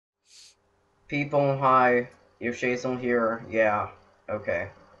People, hi. Yoshayzzle here. Yeah. Okay.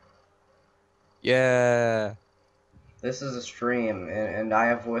 Yeah. This is a stream, and I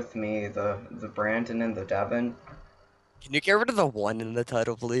have with me the Brandon and the Devin. Can you get rid of the one in the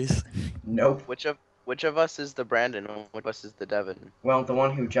title, please? Nope. Which of us is the Brandon and which of us is the Devin? Well, the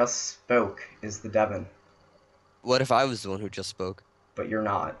one who just spoke is the Devin, What if I was the one who just spoke? but you're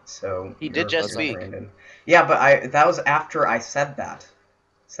not, so He did you're just Was I? the speak. Brandon. Yeah, but that was after I said that,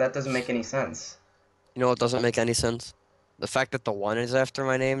 so that doesn't make any sense. You know what doesn't make any sense? The fact that the one is after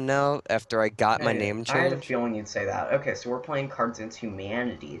my name now, after I got my Hey, name I had a changed. feeling you'd say that. Okay, so we're playing Cards Against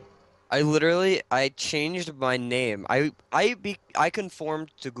Humanity. I changed my name. I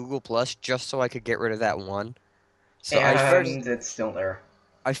conformed to Google Plus just so I could get rid of that one. So First, And it's still there.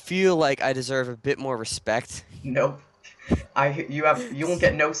 I feel like I deserve a bit more respect. Nope. You will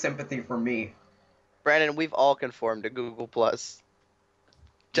get no sympathy from me. Brandon, we've all conformed to Google Plus.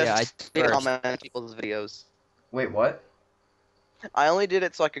 Yeah, I Just did to first. comment on people's videos. Wait, what? I only did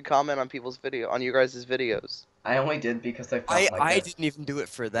it so I could comment on on you guys' videos. I only did because I I felt like I it. didn't even do it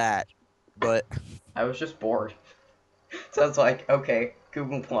for that, but I was just bored. So I was like, okay,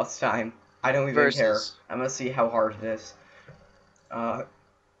 Google Plus time. I don't even care. Versus, I'm gonna see how hard it is. Uh,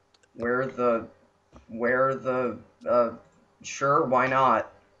 where the, where the, sure, why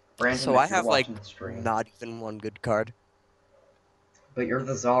not? Brandon, so I if you're have like watching the stream. not even one good card. But you're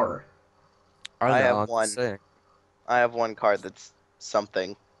the czar. I I know, have I'm just one. saying. I have one card that's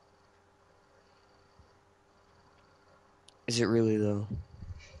something. Is it really though?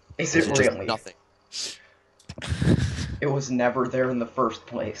 Is Or is it it just really? nothing? It was never there in the first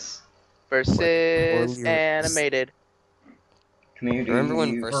place. Like Versus poorly written. animated. Remember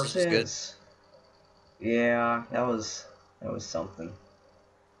when Community Versus was good? versus. Yeah, that was something.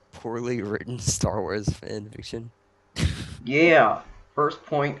 Poorly written Star Wars fan fiction. Yeah, first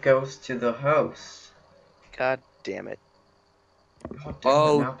point goes to the host. God damn it. God damn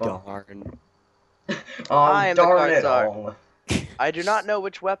it, Oh Nappa. darn. Oh, I am the darn card it czar. all. I do not know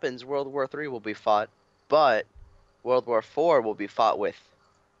which weapons World War III will be fought, but World War IV will be fought with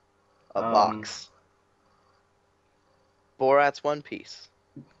a box. Borat's One Piece.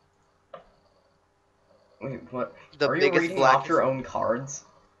 Wait, what? The Are you biggest reading off blackest your own cards?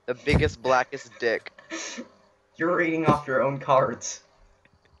 the biggest blackest dick. You're reading off your own cards.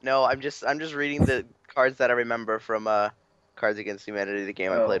 No, I'm just reading the cards that I remember from Cards Against Humanity, the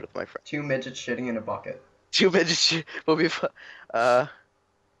game I Oh, played with my friend. two midgets shitting in a bucket. Two midgets will be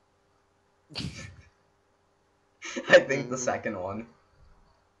I think the mm, second one.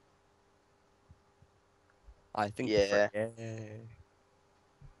 I think the yeah. first. Yeah.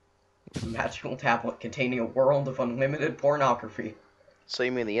 A magical tablet containing a world of unlimited pornography. So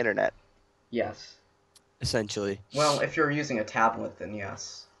you mean the internet? Yes. Essentially. Well, if you're using a tablet, then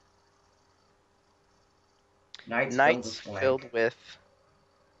yes. Nights filled Nights with filled blank. with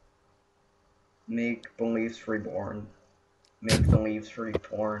Make beliefs reborn. Make the leaves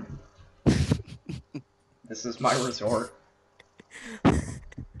reborn. This is my resort.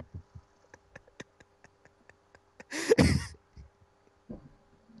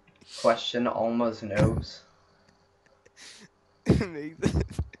 Question Alma's nose.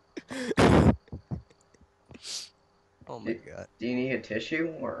 Oh my god. Do you need a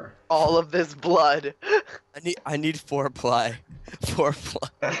tissue or? all of this blood. I need four ply. Four ply.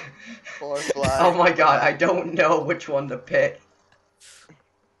 Four ply. Oh my god, I don't know which one to pick.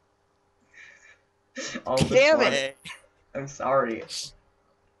 All this Damn blood. it! I'm sorry.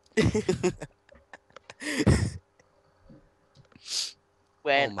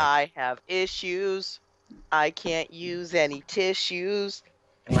 When Oh my I have issues, I can't use any tissues.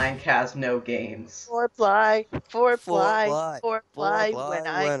 Blank has no games. Four ply, four Four ply, ply. four Four ply ply when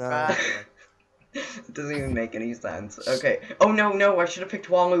I cry. It doesn't even make any sense. Okay. Oh no, I should have picked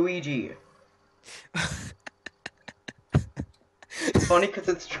Waluigi. It's funny because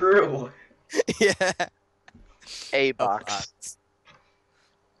it's true. Yeah. A A box. box.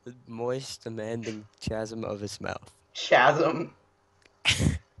 The moist, demanding chasm of his mouth. Chasm.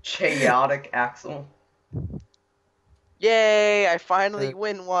 Chaotic Axel. Yay! I finally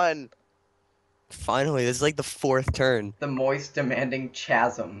win one. Finally, this is like the fourth turn. The moist, demanding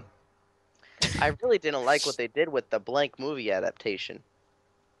chasm. I really didn't like what they did with the blank movie adaptation.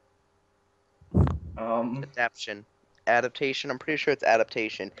 Adaptation. Adaptation? I'm pretty sure it's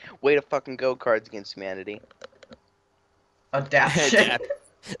adaptation. Way to fucking go, Cards Against Humanity. Adaption.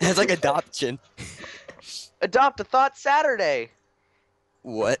 It's like adoption. Adopt a Thought Saturday!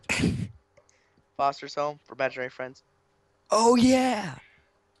 What? Foster's Home for Imaginary Friends. Oh yeah.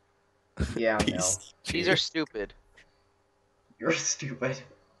 Yeah, no. Peace. These are stupid. You're stupid.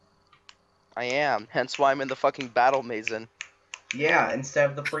 I am. Hence why I'm in the fucking battle mason. Yeah, instead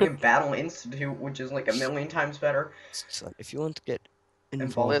of the friggin' Battle Institute, which is like a million times better. Son, if you want to get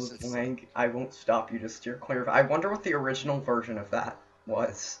Involved involved, with Listen, blank, I won't stop you to steer clear of. I wonder what the original version of that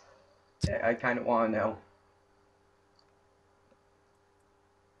was. I kind of want to know.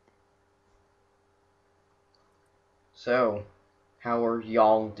 So, how are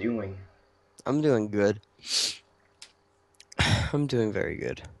y'all doing? I'm doing good. I'm doing very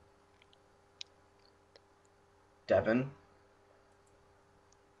good. Devin?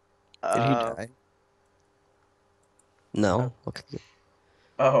 Did he die? No. Okay.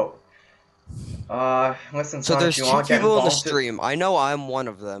 Oh. Listen, So son, if there's you two want to get people in the involved... stream. I know I'm one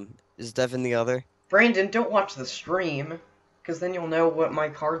of them. Is Devin the other? Brandon, don't watch the stream, because then you'll know what my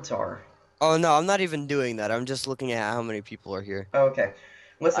cards are. Oh no, I'm not even doing that. I'm just looking at how many people are here. Okay.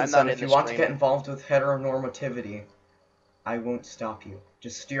 Listen, I'm son, not if in you the want to stream. get involved with heteronormativity, I won't stop you.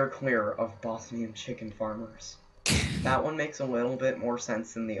 Just steer clear of Bosnian chicken farmers. That one makes a little bit more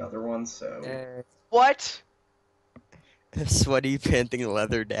sense than the other one, so... What? Sweaty panting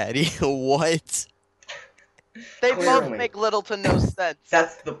leather daddy. What? They Clearly. both make little to no sense.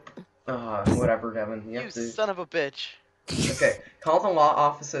 That's the... whatever, Devin. You You have to... son of a bitch. Okay, call the law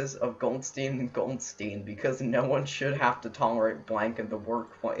offices of Goldstein and Goldstein, because no one should have to tolerate blank in the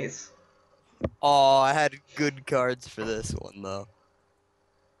workplace. Oh, I had good cards for this one though.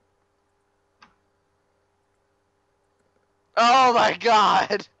 Oh my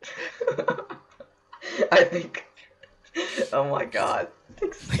god! I think... Oh my god.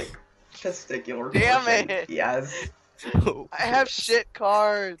 Testicular Damn torsion. it! Yes. I have shit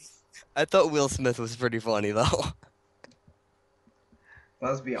cards! I thought Will Smith was pretty funny though.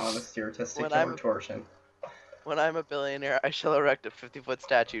 Let's be honest here, testicular I'm- torsion. When I'm a billionaire, I shall erect a 50-foot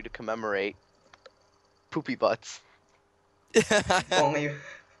statue to commemorate poopy butts. If only...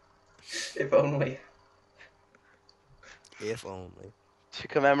 If only... If only. To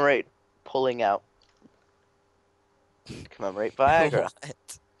commemorate pulling out. To commemorate Viagra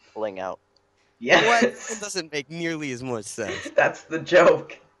What? pulling out. Yes! What? It doesn't make nearly as much sense. That's the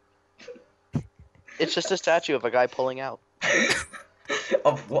joke. It's just a statue of a guy pulling out.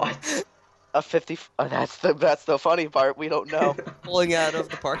 Of what? A 50. That's the funny part. We don't know. Pulling out of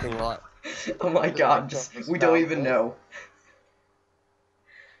the parking lot. Oh my god, just, we don't even know.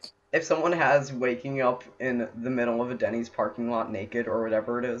 If someone has waking up in the middle of a Denny's parking lot naked or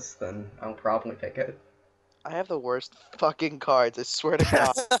whatever it is, then I'll probably pick it. I have the worst fucking cards. I swear to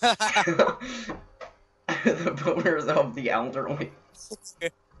God. The boners of the elderly.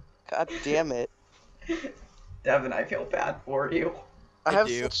 God damn it. Devin, I feel bad for you. I have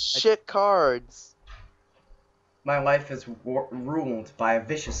do. such shit cards. My life is ruled by a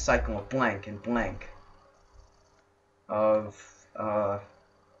vicious cycle of blank and blank. Of, How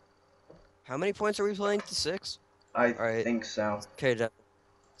many points are we playing to 6? I Alright. think so. Okay, Devin.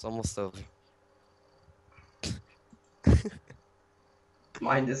 It's almost over.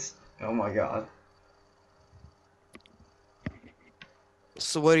 Mine just, oh my god.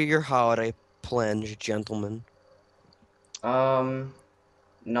 So what are your holiday plans, gentlemen?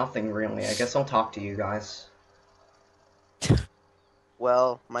 Nothing really. I guess I'll talk to you guys.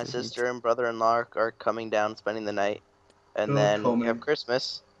 Well, my sister and brother-in-law are coming down, spending the night, and Who then coming? we have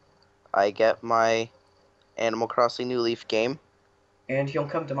Christmas. I get my Animal Crossing New Leaf game. And he'll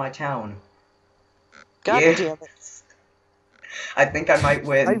come to my town. God Yeah. damn it! I think I might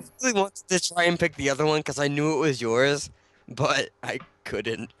win. I really wanted to try and pick the other one because I knew it was yours, but I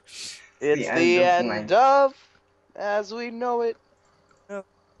couldn't. It's the the end of end of as we know it.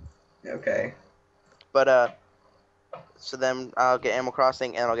 Okay. But so then I'll get Animal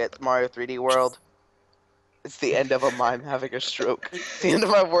Crossing and I'll get Mario 3D World. It's the end of a mime having a stroke. It's the end of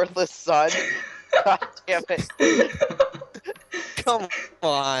my worthless son. God damn it! Come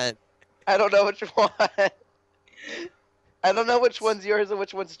on. I don't know which one. I don't know which one's yours and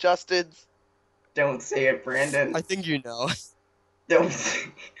which one's Justin's. Don't say it, Brandon. I think you know. Don't say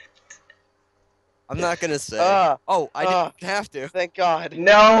it. I'm not gonna say. Ah, Oh, I didn't have to. Thank God.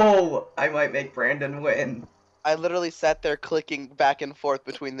 No! I might make Brandon win. I literally sat there clicking back and forth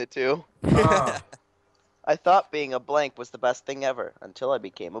between the two. Ah. I thought being a blank was the best thing ever until I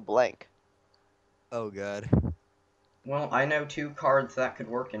became a blank. Oh god. Well, I know 2 cards that could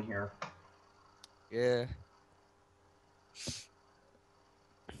work in here. Yeah.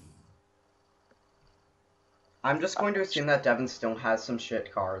 I'm just going to assume that Devin still has some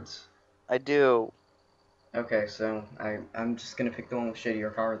shit cards. I do. Okay, so I'm just gonna pick the one with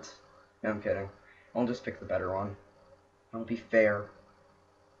shittier cards. No, I'm kidding. I'll just pick the better one. I'll be fair.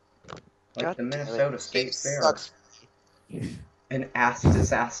 Like God the damn it. Minnesota This State game Fair. sucks. An ass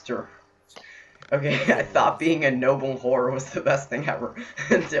disaster. Okay, I thought being a noble whore was the best thing ever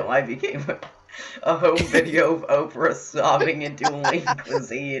until I became a home video of Oprah sobbing into lean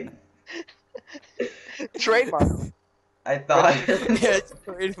cuisine. Trademark. I thought Yeah, it's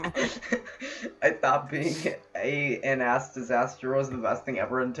pretty much. I thought being an ass disaster was the best thing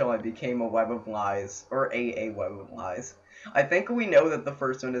ever until I became a web of lies, or a web of lies. I think we know that the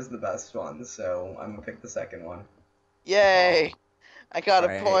first one is the best one, so I'm gonna pick the second one. Yay! I got a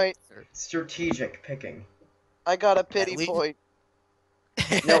Right. point. Strategic picking. I got a pity least- point.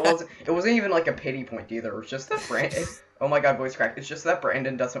 No, it wasn't. It wasn't even like a pity point either. It was just that Brandon. Oh my God, voice crack! It's just that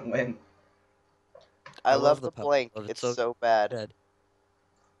Brandon doesn't win. I love love the the pep- blank. love it It's so so bad. Dead.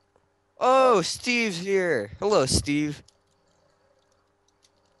 Oh, Steve's here. Hello, Steve.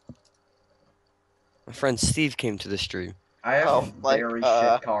 My friend Steve came to the stream. I have Oh, a like, very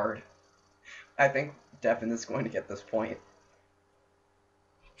shit card. I think Devin is going to get this point.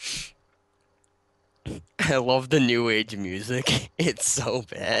 I love the new age music. It's so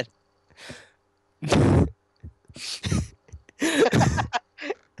bad.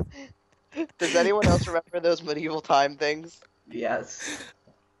 Does anyone else remember those medieval time things? Yes.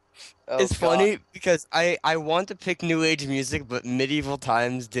 Oh, It's God. funny because I want to pick new age music, but medieval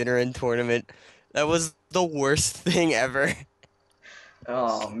times dinner and tournament, that was the worst thing ever.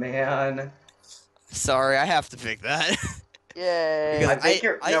 Oh man. Sorry, I have to pick that. Yay! Because I think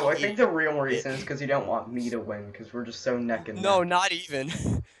you're I no. I hate think the real reason is because you don't want me to win, because we're just so neck and No, neck. not even.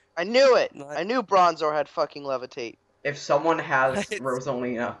 I knew it! Not- I knew Bronzor had fucking levitate. If someone has It's-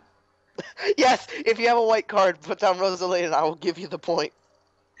 Rosalina, Yes! If you have a white card, put down Rosalie and I will give you the point.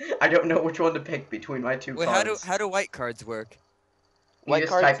 I don't know which one to pick between my two Wait, cards. how do white cards work? You white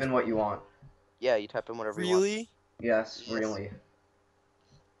just cards? type in what you want. Yeah, you type in whatever you want. Really? Yes, Yes. really.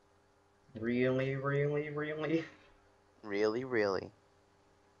 Really, really, really. Really, really.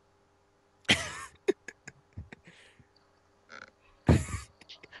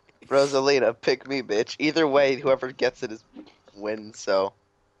 Rosalina, pick me, bitch. Either way, whoever gets it is wins, so.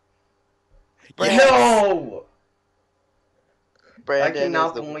 Yes! No! Brandon I cannot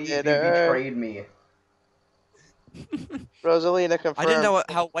is the believe you winner. betrayed me. Rosalina confirmed. I didn't know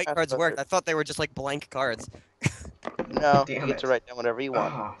how white That's cards what worked. it- I thought they were just like blank cards. No, Damn you get it. to write down whatever you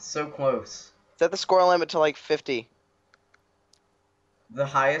want. Ah, so close. Set the score limit to like 50. The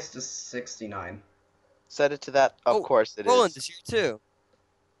highest is 69. Set it to that. Of Oh, course it Roland is. is here too.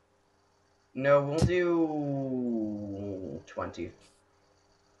 No, we'll do 20.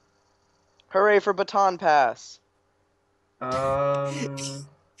 Hooray for baton pass. Yeah,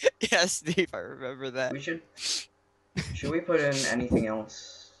 Steve, I remember that. We should we put in anything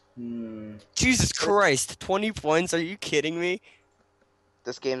else? Jesus Christ, 20 points? Are you kidding me?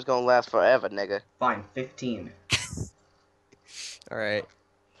 This game's gonna last forever, nigga. Fine, 15. Alright.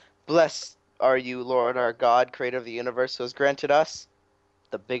 Blessed are you, Lord our God, creator of the universe, who has granted us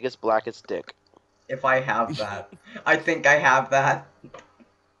the biggest, blackest dick. If I have that. I think I have that.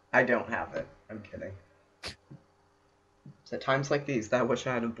 I don't have it. I'm kidding. It's at times like these that I wish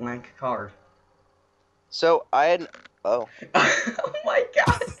I had a blank card. So I had. Oh. Oh my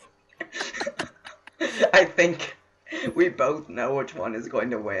god! I think we both know which one is going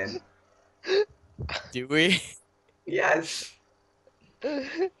to win. Do we? Yes.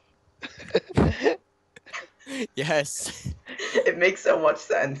 Yes. It makes so much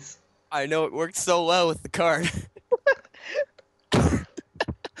sense. I know it worked so well with the card.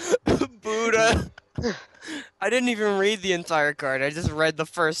 Buddha. I didn't even read the entire card. I just read the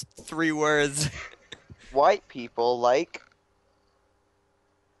first 3 words. White people like.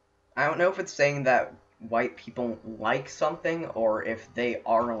 I don't know if it's saying that white people like something or if they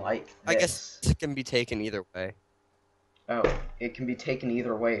are like this. I guess it can be taken either way. Oh, it can be taken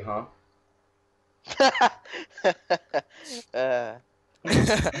either way, huh?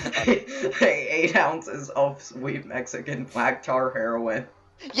 8 ounces of sweet Mexican black tar heroin.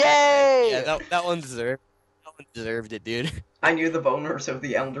 Yay! Yeah, that one deserved. That one deserved it, dude. I knew the boners of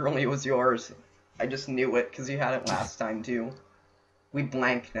the elderly was yours. I just knew it because you had it last time too. We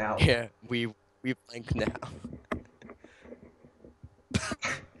blank now. Yeah, we blank now.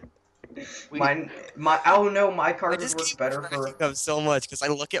 Oh no, my I card would just work keep better cracking for. up so much because I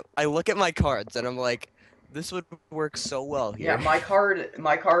look at my cards and I'm like, this would work so well here. Yeah, my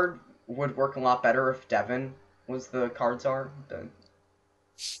card would work a lot better if Devin was the card czar.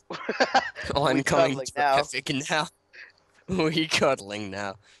 Oncoming cuddling now. traffic now. We cuddling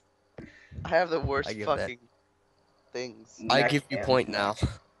now. I have the worst I give that. fucking things. I Neck give you and point neck. now.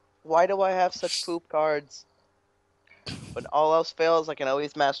 Why do I have such poop cards? When all else fails, I can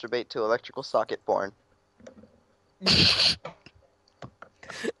always masturbate to electrical socket porn.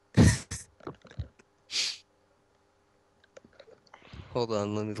 Hold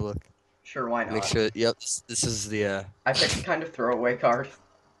on, let me look. Sure, why Make not? sure. Yep, this is the. I picked a kind of throwaway card.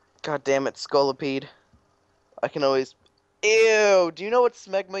 God damn it, Scolipede. I can always. Ew. Do you know what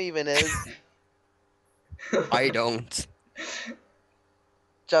smegma even is? I don't.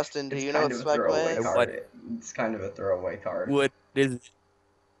 Justin, do It's you know what kind of a throwaway smegma is? What? card. It's kind of a throwaway card. What is?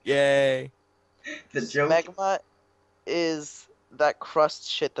 Yay! The joke. Smegma is that crust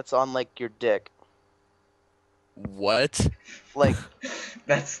shit that's on like your dick. What? Like,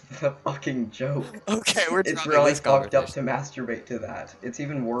 That's the fucking joke. Okay, we're It's dropping really this fucked up conversation. to masturbate to that. It's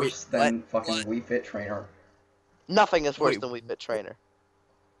even worse Wait, than fucking what? Wii Fit Trainer. nothing is worse Wait. than Wii Fit Trainer.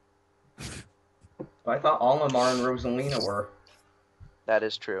 But I thought Olimar and Rosalina were. That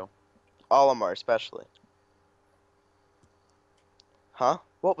is true. Olimar, especially. Huh?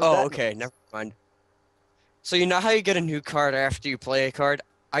 What was Oh, that? okay, never mind. So you know how you get a new card after you play a card?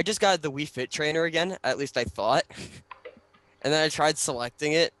 I just got the Wii Fit Trainer again, at least I thought. And then I tried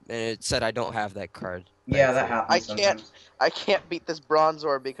selecting it, and it said I don't have that card. Yeah, that thankfully. happens sometimes. I can't beat this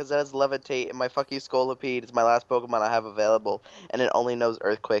Bronzor because it has Levitate and my fucking Scolipede is my last Pokemon I have available, and it only knows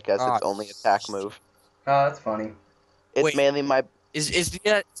Earthquake as Ah, its only attack move. Oh, that's funny. It's Wait. mainly my. Is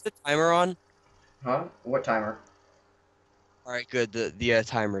the timer on? Huh? What timer? All right, good. The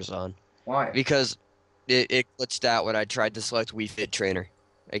timer's on Why? because it glitched out when I tried to select Wii Fit Trainer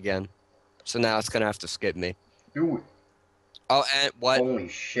again. So now it's gonna have to skip me. Dude, Oh, and what? holy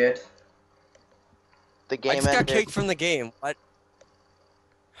shit. The I game just got ended. kicked from the game. What?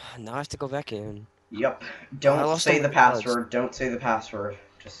 Now I have to go back in. Yep. I Don't lost say all the my cards. password. Don't say the password.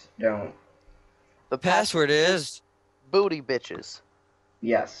 Just don't. The Password is booty bitches.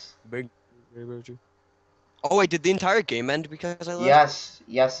 Yes. big. Oh wait, did the entire game end because I left? Yes.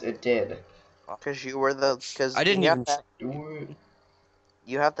 Yes, it did. Because you were the. Because I didn't even. Dude.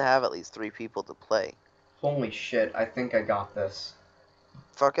 You have to have at least 3 people to play. Holy shit, I think I got this.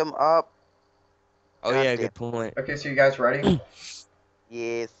 Fuck him up. Oh God yeah, damn. good point. Okay, so you guys ready?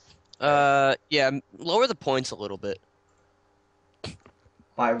 Yes. Yeah, lower the points a little bit.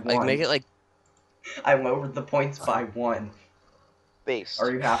 By Like one. make it like. I lowered the points by 1. Based. Are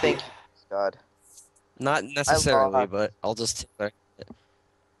you happy? Thank you, God. Not necessarily, lost. but I'll just.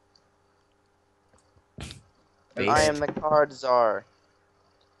 I am the card czar.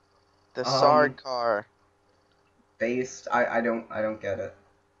 The Sarkar. Based. I don't get it.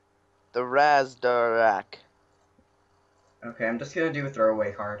 The Razdarak. Okay, I'm just gonna do a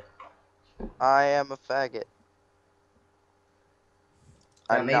throwaway card. I am a faggot.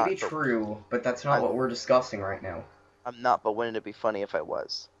 That I'm may not, be but- true, but that's not I'm- what we're discussing right now. I'm not, but wouldn't it be funny if I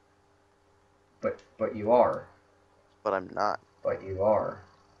was? But you are. But I'm not. But you are.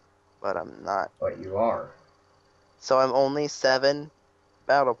 But I'm not. But you are. So I'm only 7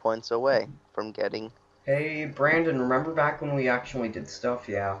 battle points away from getting. Hey, Brandon, remember back when we actually did stuff?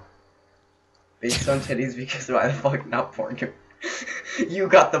 Yeah. Based on titties, because why the fuck not porn? You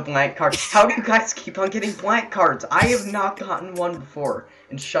got the blank card. How do you guys keep on getting blank cards? I have not gotten one before.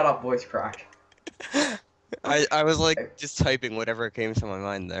 And shut up, voice crack. I was Okay. like just typing whatever came to my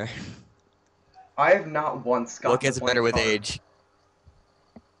mind there. I have not once gotten What gets a blank better with card. age?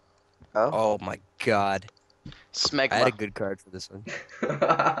 Oh? Oh my god. I had a Smegma. good card for this one.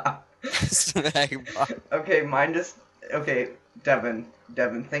 Smegma. Okay, mine just... Okay, Devin,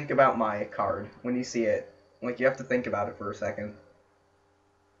 think about my card when you see it. Like, you have to think about it for a second.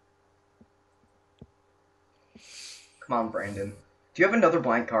 Come on, Brandon. Do you have another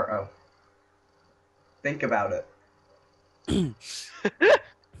blank card? Oh. Think about it.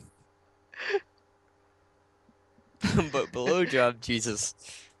 But blowjob, Jesus.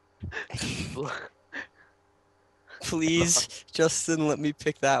 Please, Justin, let me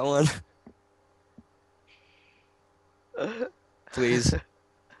pick that one. Please.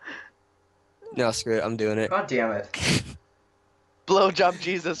 No, screw it, I'm doing it. God damn it. Blowjob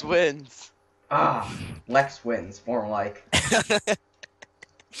Jesus wins. Ah, Lex wins, more like.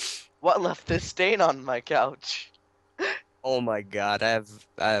 What left this stain on my couch? Oh my god, I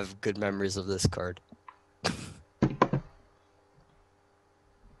have good memories of this card.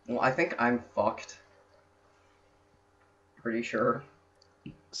 Well, I think I'm fucked. Pretty sure.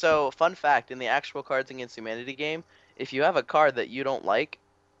 So, fun fact, in the actual Cards Against Humanity game, if you have a card that you don't like,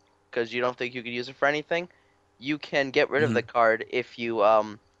 because you don't think you could use it for anything, you can get rid of the card if you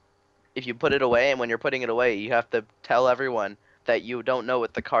put it away, and when you're putting it away, you have to tell everyone that you don't know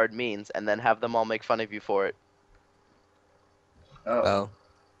what the card means, and then have them all make fun of you for it. Oh. Oh.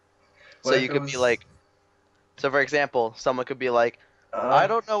 So you could be like, so for example, someone could be like, I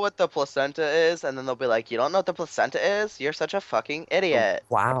don't know what the placenta is, and then they'll be like, you don't know what the placenta is? You're such a fucking idiot.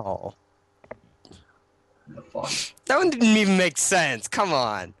 Wow. The fuck? That one didn't even make sense. Come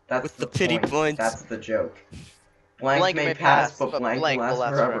on. That's With the the pity point. points. That's the joke. Blank, Blank may pass, but blank will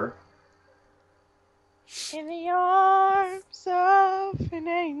last forever. In the arms of an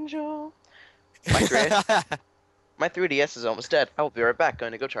angel. My 3DS is almost dead. I will be right back.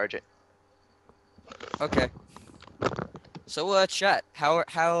 Going to go charge it. Okay. So, chat, how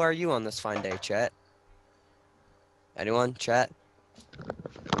are you on this fine day, chat? Anyone? Chat?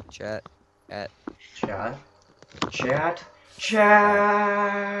 Chat? Chat. Chat.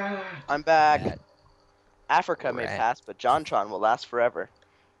 Chat. I'm back. Chat. Africa may Rat. pass, but JonTron will last forever.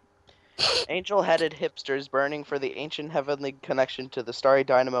 Angel-headed hipsters burning for the ancient heavenly connection to the starry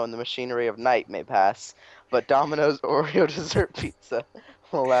dynamo and the machinery of night may pass, but Domino's Oreo dessert pizza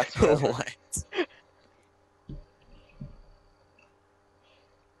will last forever. What?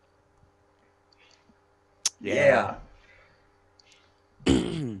 Yeah.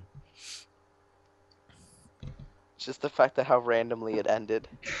 It's just the fact that how randomly it ended.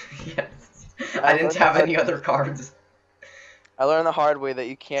 Yes. I didn't have any other cards. I learned the hard way that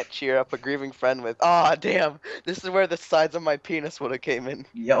you can't cheer up a grieving friend with, "Aw, damn, this is where the sides of my penis would have came in."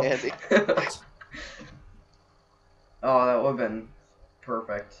 Yup. Andy. Oh, that would have been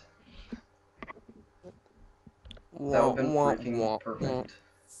perfect. That would have been freaking perfect.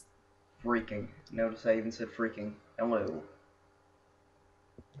 Freaking. Notice I even said freaking. Hello.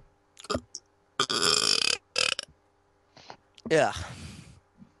 Yeah.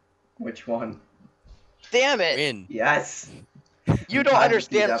 Which one? Damn it! Win. Yes. You don't I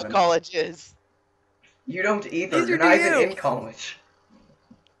understand beat what Evan. college is. You don't either. Neither You're do not even you. in college.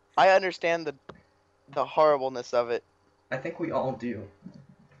 I understand the horribleness of it. I think we all do.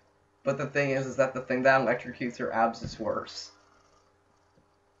 But the thing is that the thing that electrocutes your abs is worse.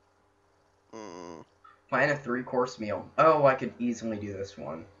 Plan a 3-course meal. Oh, I could easily do this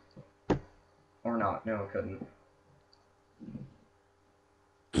one. Or not. No, I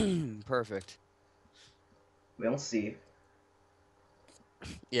couldn't. Perfect. We'll see.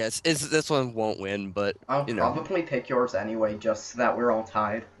 Yes, this one won't win, but I'll you know. probably pick yours anyway, just so that we're all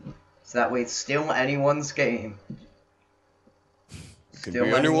tied. So that way it's still anyone's game. Can be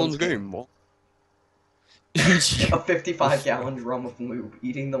anyone's game. A 55-gallon drum of lube,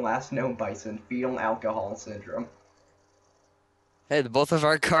 eating the last known bison, fetal alcohol syndrome. Hey, both of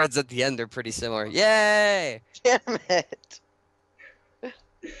our cards at the end are pretty similar. Yay! Damn it!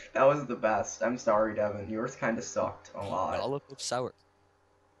 That was the best. I'm sorry, Devin. Yours kind of sucked a lot. Dollop of sour.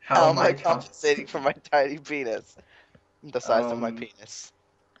 How am I compensating for my tiny penis? The size of my penis.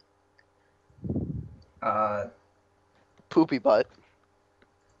 Poopy butt.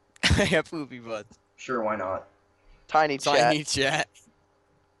 Yeah, poopy butt. Sure, why not? Tiny chat. Tiny chat.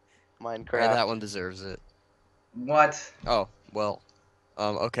 Minecraft. Yeah, that one deserves it. What? Oh, well.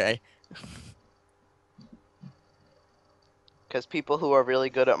 Okay. Because people who are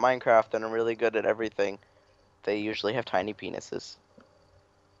really good at Minecraft and are really good at everything, they usually have tiny penises.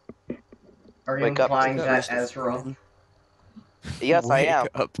 Are you Wake up. implying Wake up, that Mr. Ezra? Freeman. Yes, I am.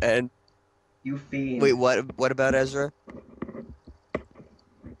 Wake up and... You fiend. Wait, what about Ezra?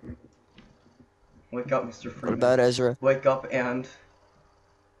 Wake up, Mr. What Freeman. about Ezra? Wake up and...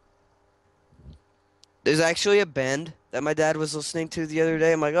 There's actually a band that my dad was listening to the other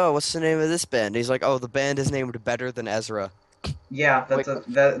day. I'm like, oh, what's the name of this band? He's like, oh, the band is named Better Than Ezra. Yeah, there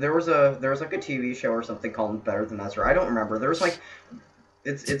was like a TV show or something called Better Than Ezra. I don't remember. There was like,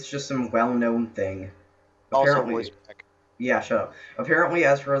 it's just some well-known thing. Also, Apparently, voice crack. yeah, shut up. Apparently,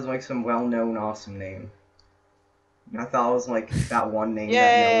 Ezra is like some well-known, awesome name. And I thought it was like that one name that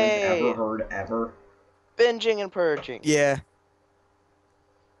no one's Yay! ever heard ever. Binging and purging. Yeah.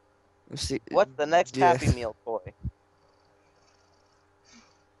 Let's see. What's the next Yeah. Happy Meal toy?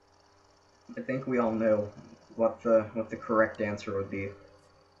 I think we all know what the correct answer would be.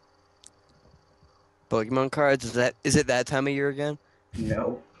 Pokemon cards? Is it that time of year again?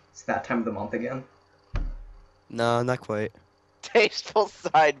 No, it's that time of the month again. No, not quite. Tasteful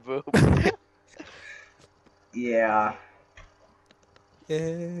side boob. Yeah.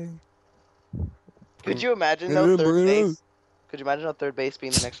 Yay. Could you imagine though third base? Could you imagine third base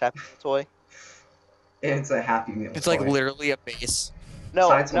being the next Happy Meal toy? It's a Happy Meal. It's like toy. literally a base. No,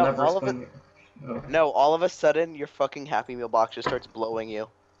 Science will no, never all of explain it. Oh. No, all of a sudden your fucking Happy Meal box just starts blowing you.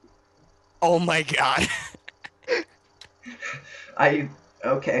 Oh my god.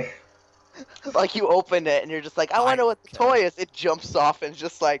 Okay. Like you open it and you're just like, I want to know what the toy is. It jumps off and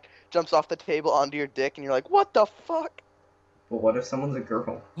just like jumps off the table onto your dick, and you're like, what the fuck? Well, what if someone's a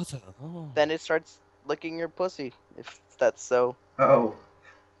girl? What the? Oh. Then it starts licking your pussy. If that's so. Oh.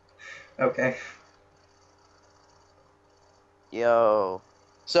 Okay. Yo.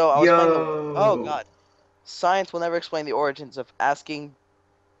 So I was playing the. Oh god. Science will never explain the origins of asking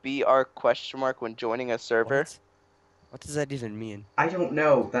BR question mark when joining a server. What does that even mean? I don't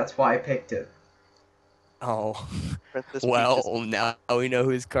know. That's why I picked it. Oh. Princess Peach's. Well, now we know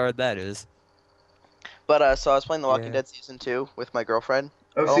whose card that is. But so I was playing The Walking Yeah. Dead season 2 with my girlfriend.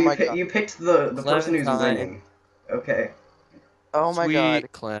 Oh, so Oh my god. you picked the person who's Clementine. winning. Okay. Oh my god.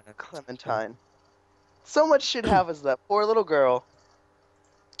 Sweet Clem. Clementine. So much shit happens to that poor little girl.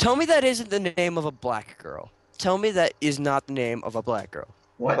 Tell me that isn't the name of a black girl. Tell me that is not the name of a black girl.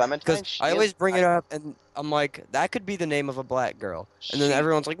 What? Clementine. Because I always bring it up, and I'm like, that could be the name of a black girl. And then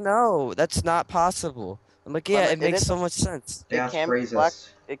everyone's like, no, that's not possible. I'm like, yeah, it makes so much sense. Das can be black. racist.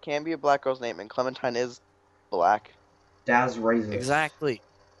 It can be a black girl's name, and Clementine is black. Das racist. Exactly.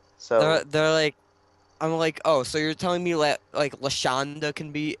 So They're like, I'm like, oh, so you're telling me like Lashonda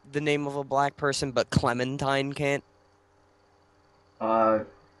can be the name of a black person, but Clementine can't? Yeah.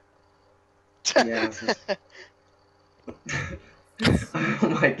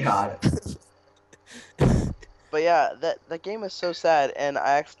 Oh my god. But yeah, that game is so sad, and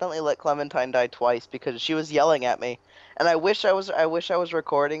I accidentally let Clementine die twice because she was yelling at me, and I wish I was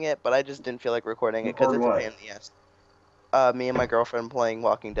recording it, but I just didn't feel like recording it because it's Record a pain in the ass. Me and my girlfriend playing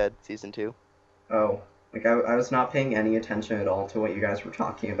Walking Dead season 2. Oh, like I was not paying any attention at all to what you guys were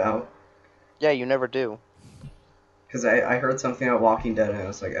talking about. Yeah, you never do. Because I heard something about Walking Dead and I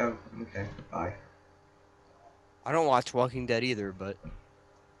was like, oh, okay, bye. I don't watch Walking Dead either, but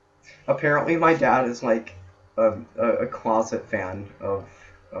Apparently my dad is like a closet fan of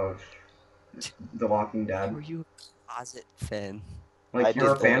The Walking how Dead. are you a closet fan? Like I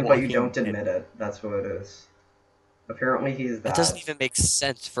you're a did fan The but you Walking don't Dead. admit it. That's what it is. Apparently he's That doesn't even make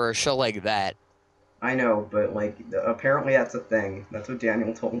sense for a show like that. I know, but like apparently that's a thing. That's what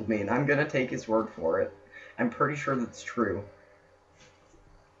Daniel told me, and I'm gonna take his word for it. I'm pretty sure that's true.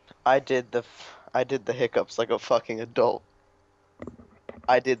 I did the hiccups like a fucking adult.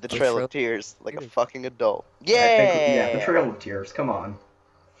 I did the The Trail Trail of Tears like a Tears. fucking adult. I think, Yeah. the Trail of Tears. Come on,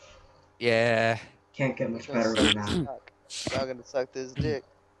 Yeah. can't get much better than that. I'm gonna suck this dick.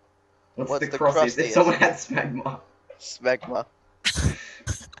 What's What's the the crustiest? If crustiest? someone had smegma. Smegma.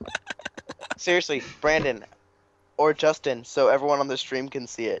 Seriously, Brandon or Justin, so everyone on the stream can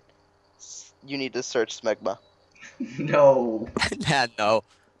see it. You need to search Smegma. No, No.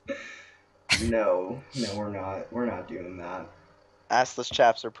 no, we're not. We're not doing that. Assless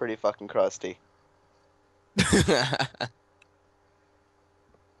chaps are pretty fucking crusty.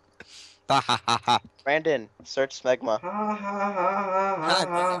 Brandon, search Smegma. Ha ha ha ha ha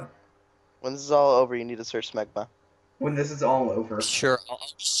ha. When this is all over, you need to search Smegma. When this is all over. Sure, I'll be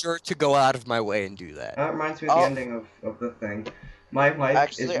sure to go out of my way and do that. That reminds me of the ending of the thing. My life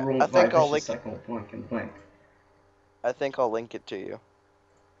Actually, is ruled I by think I'll vicious link- cycle, blank and blank. I think I'll link it to you.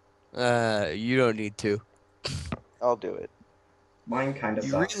 You don't need to. I'll do it. Mine kind of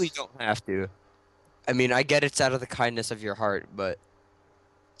You sucks. really don't have to. I mean, I get it's out of the kindness of your heart, but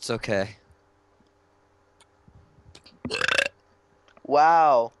it's okay.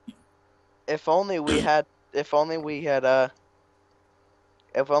 Wow. If only we had each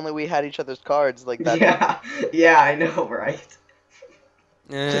other's cards like that. Yeah, yeah, I know, right?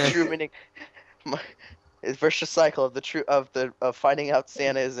 The Eh, true meaning. It's vicious cycle of finding out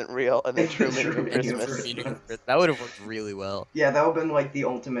Santa isn't real and the true The meaning true of meaning of Christmas. Christmas. that would have worked really well. Yeah, that would have been like the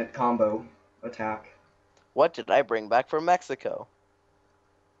ultimate combo attack. What did I bring back from Mexico?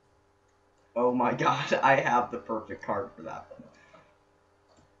 Oh my god, I have the perfect card for that one.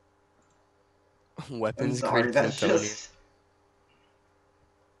 I'm Weapons sorry, grade that's plutonium. just...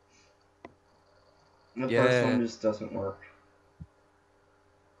 The first Yeah. one just doesn't work.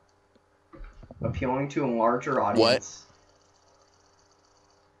 Appealing to a larger audience.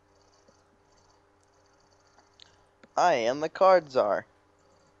 I am the card czar.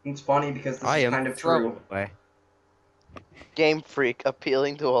 It's funny because this I is am kind of true. throwaway. Game Freak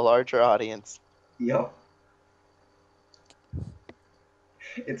appealing to a larger audience. Yup.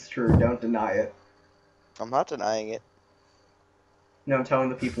 It's true, don't deny it. I'm not denying it. No, I'm telling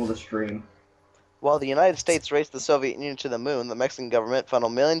the people to stream. While the United States raced the Soviet Union to the moon, the Mexican government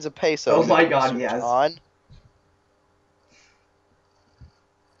funneled millions of pesos Oh my into god, research yes. on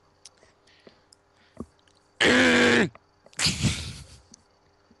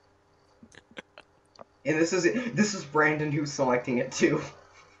And this is Brandon who's selecting it too.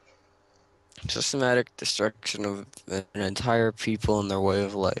 Systematic destruction of an entire people and their way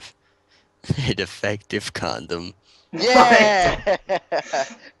of life. A defective condom. Yeah!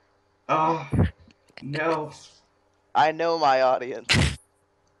 Oh, no. I know my audience.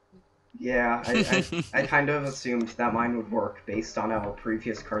 Yeah, I kind of assumed that mine would work based on our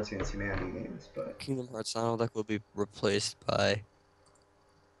previous Cards Against Humanity games, but Kingdom Hearts Sound deck will be replaced by.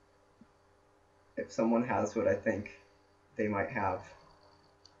 if someone has what I think they might have.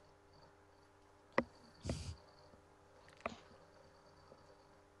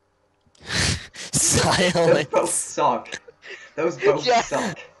 Those both Silence. suck. Those both Yeah.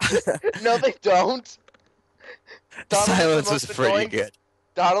 suck. No, they don't. Donald is the Silence most was pretty annoying- good.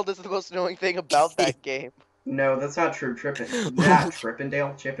 Donald is the most annoying thing about that game. No, that's not true.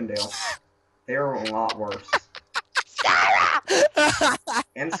 Chippendale. They are a lot worse.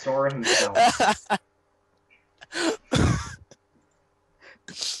 And Sora himself.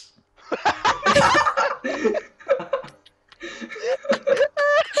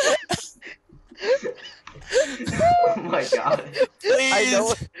 Oh my god.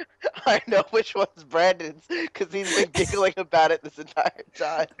 Please. I know which one's Brandon's, because he's been giggling about it this entire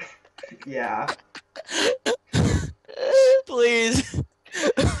time. Yeah. Please.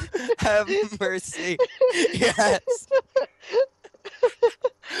 Have mercy. Yes.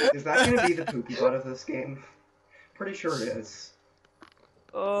 Is that gonna be the poopy butt of this game? Pretty sure it is.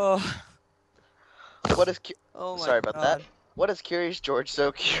 Oh. What is Oh my Sorry about God. that. What is Curious George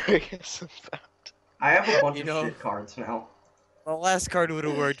so curious about? I have a bunch You of know- shit cards now. The last card would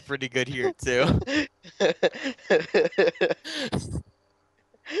have worked pretty good here too.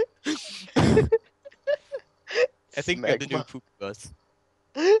 I think you're the new Smegma. poop bus.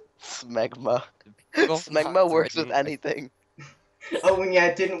 Smegma. People Smegma not works with threatening. anything. Oh, and yeah,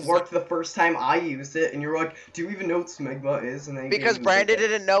 it didn't work the first time I used it, and you're like, do you even know what Smegma is? And then you Because didn't Brandon use it.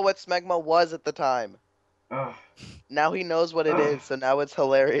 didn't know what Smegma was at the time. Ugh. Now he knows what it Ugh. is, so now it's I didn't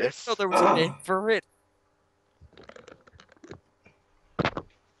hilarious. know there was a name Ugh. for it.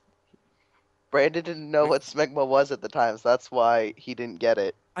 Brandon didn't know what Smegma was at the time, so that's why he didn't get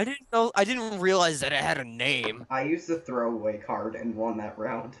it. I didn't know. I didn't realize that it had a name. I used the throwaway card and won that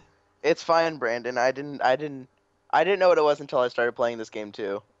round. It's fine, Brandon. I didn't know what it was until I started playing this game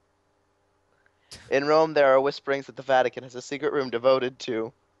too. In Rome, there are whisperings that the Vatican has a secret room devoted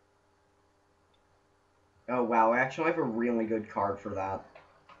to. Oh wow, I actually have a really good card for that.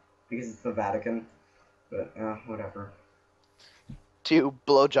 Because it's the Vatican. But, whatever. To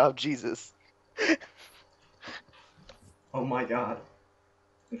blowjob Jesus. Oh my god.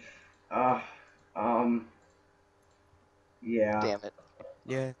 Yeah. Damn it.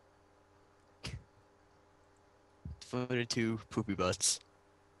 Yeah. Devoted to poopy butts.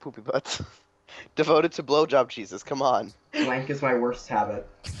 Poopy butts. Devoted to blowjob Jesus. Come on. Blank is my worst habit.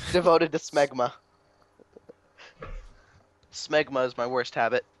 Devoted to smegma. Smegma is my worst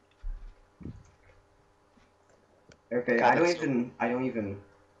habit. Okay, God, I don't that's so- even.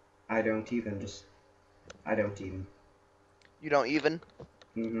 You don't even?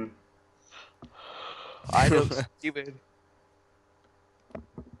 Mm-hmm. I don't even.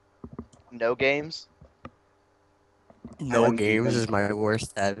 No games? No don't games even. is my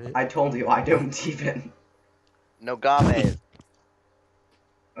worst habit. I told you, I don't even. No games.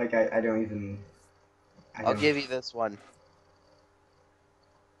 Like, I don't even. I'll give you this one.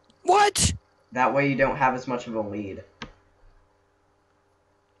 What? That way you don't have as much of a lead.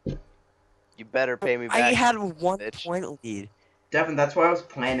 You better pay me back. I had a 1 bitch. point lead. Devin, that's what I was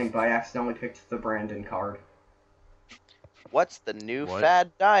planning, but I accidentally picked the Brandon card. What's the new What?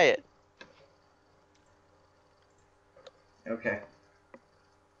 fad diet? Okay.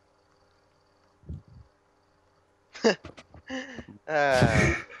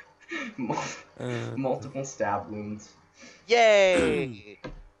 Mul- Multiple stab wounds. Yay!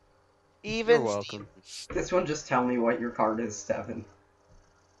 Even You're welcome. This one, just tell me what your card is, Devin.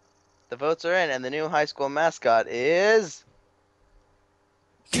 The votes are in, and the new high school mascot is.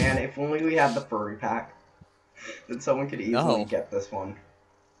 Man, if only we had the furry pack, then someone could easily No. get this one.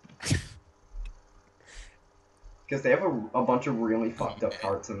 Because they have a bunch of really fucked up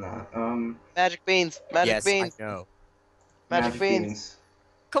cards in that. Magic Beans! Magic Yes, Beans! I know. Magic Beans!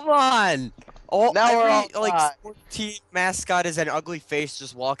 Come on! All, Now we're every, all like, tied. sport team mascot is an ugly face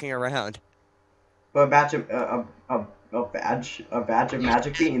just walking around. But a badge of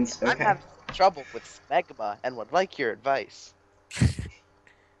magic beans. I'm Okay. having trouble with smegma and would like your advice.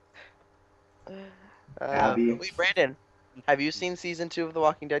 Abby. Wait, Brandon, have you seen season 2 of the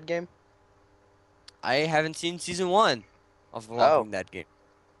Walking Dead game? I haven't seen season 1 of The Oh. Walking Dead game.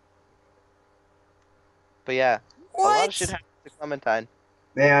 But yeah, a lot of shit What? happened to Clementine.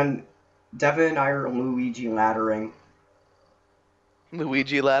 Man, Devin and I are Luigi laddering.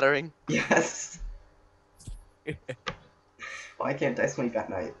 Luigi laddering. Yes. Why can't I sleep at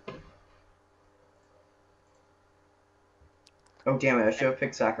night? Oh damn it! I should have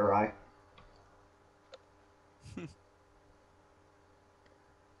picked Sakurai.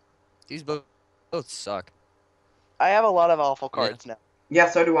 These both suck. I have a lot of awful cards now. Yeah,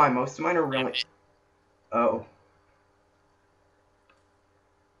 so do I. Most of mine are really. Oh.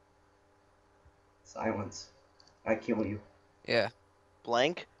 Silence. I kill you. Yeah.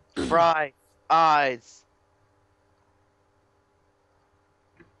 Blank. Fry. Eyes.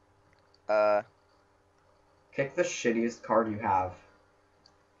 Pick the shittiest card you have.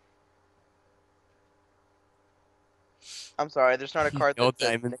 I'm sorry, there's not a card No that says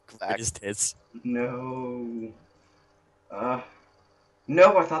diamond Nickelback. greatest hits. No.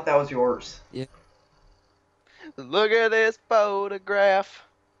 No, I thought that was yours. Yeah. Look at this photograph.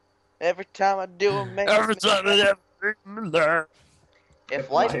 Every time I do it, makes Every me time laugh. it ever makes me laugh.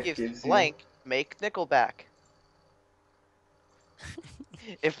 If life gives you blank, make Nickelback.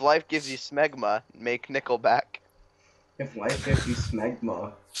 If life gives you smegma, make Nickelback. If life gives you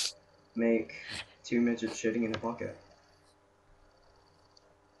smegma, make 2 midgets shitting in a bucket.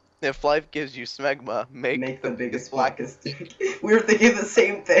 If life gives you smegma, make the biggest blackest dick. We were thinking the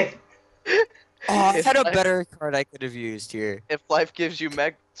same thing. Oh, I If had a life- better card I could have used here. If life gives you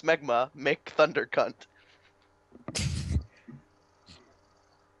smegma, make Thunder Cunt.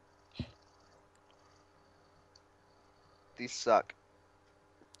 These suck.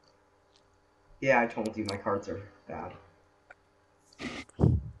 Yeah, I told you my cards are bad.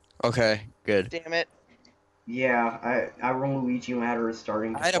 Okay, good. Damn it. Yeah, our Luigi ladder is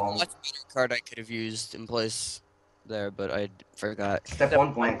starting to I had a fall. much better card I could have used in place there, but I forgot. Step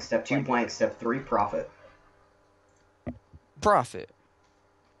 1 blank, step 2 blank, step 3 profit. Profit.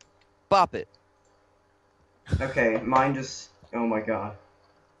 Bop it. Okay, mine just. Oh my god.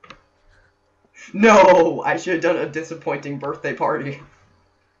 No! I should have done a disappointing birthday party.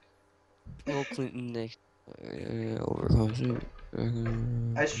 Bill Clinton, Nick.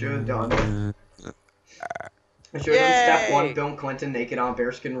 I should have done. I should have done step 1 Bill Clinton naked on a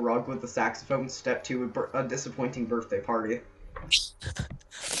bearskin rug with the saxophone. Step 2 a disappointing birthday party.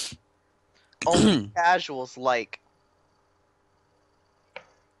 Only casuals like.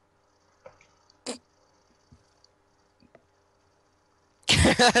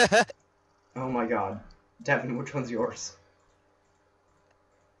 Oh my god. Devin, which one's yours?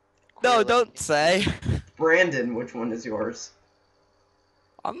 No, don't say. Brandon, which one is yours?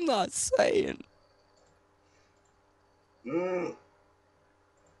 I'm not saying.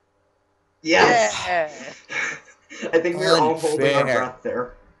 Yes! Yeah. I think we were all holding our Unfair. breath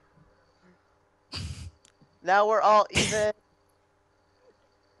there. Now we're all even.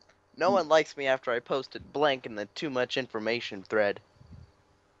 No one likes me after I posted blank in the too much information thread.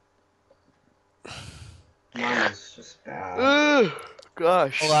 Mine is just bad. Ugh,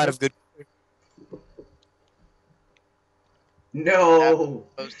 gosh. A lot of good. No!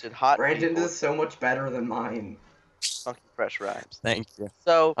 Posted hot Brandon people is so much better than mine. funky fresh rhymes. Thank you.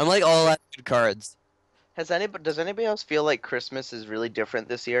 So, I'm like all out of good cards. does anybody else feel like Christmas is really different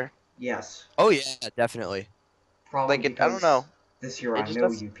this year? Yes. Oh yeah, definitely. Probably Like, I don't because know. this year It I just know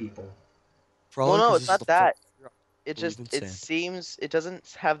does- you people. Probably no, 'cause it's this is not the that. first year It believe just in it Santa. seems it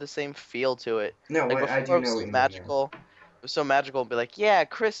doesn't have the same feel to it. No, Like I before do it was know so what you mean. magical. It was so magical and be like, yeah,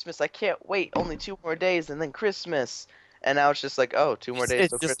 Christmas, I can't wait. Only 2 more days and then Christmas. And now it's just like, oh, 2 more days It's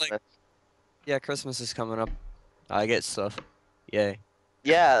till just Christmas. like- Yeah, Christmas is coming up. I get stuff. Yay.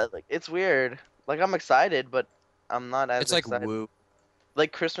 Yeah, like it's weird. Like I'm excited, but I'm not as It's like excited. woo.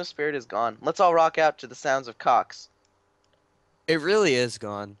 Like Christmas spirit is gone. Let's all rock out to the sounds of cocks. It really is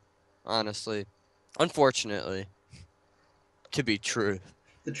gone. Honestly. Unfortunately. To be true.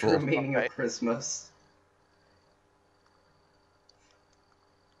 The true Cool. meaning Right. of Christmas.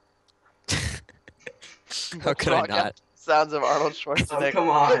 How could I Rock out not? to the sounds of Arnold Oh, Schwarzenegger. come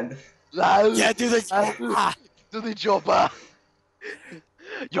on. Yeah, do the ah, Do the job.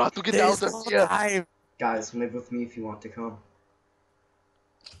 You have to get there's out of no here. time. Guys, live with me if you want to come.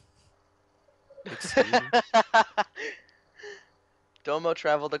 Excuse me? Domo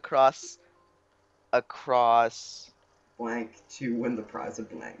traveled across Blank to win the prize of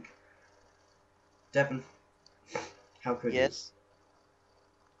blank. Devin, how could yes.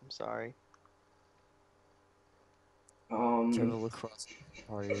 I'm sorry. you? Travel across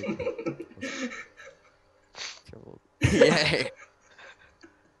Yay.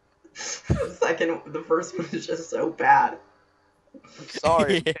 The first one is just so bad. I'm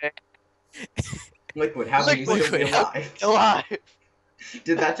sorry. Okay? Liquid, how can you still be Liquid, how- alive? Alive.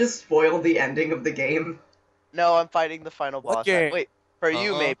 Did that just spoil the ending of the game? No, I'm fighting the final What boss. game? Wait, for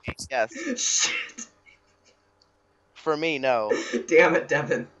you maybe. Yes. Shit. For me, no. Damn it,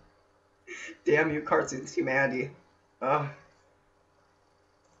 Devin. Damn you, cartoons humanity. Ugh.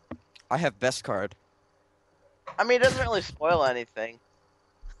 I have best card. I mean, it doesn't really spoil anything.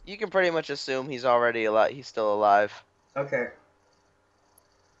 You can pretty much assume he's already alive. He's still alive. Okay.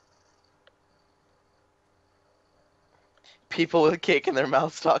 People with cake in their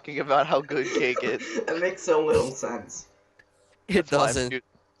mouths talking about how good cake is. That makes so little sense. It That's doesn't. That's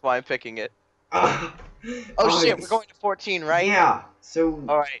why I'm picking it. Oh Shit, we're going to 14, right? Yeah. So.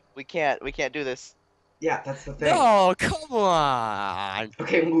 All right, we can't do this. Yeah, that's the thing. No, come on.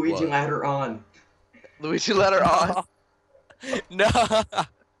 Okay, Luigi What? ladder on. Luigi letter on. No.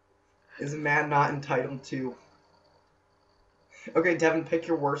 Is a man not entitled to? Okay, Devin, pick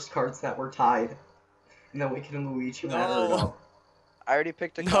your worst cards that were tied, and then we can Luigi ladder it No. up. I already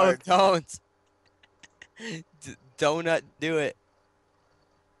picked a No, card. don't. Donut, do it.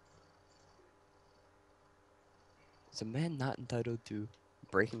 Is a man not entitled to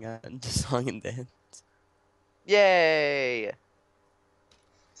breaking out into song and dance? Yay!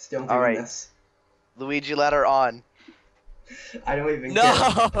 Still doing Alright. this. Luigi letter on. I don't even care.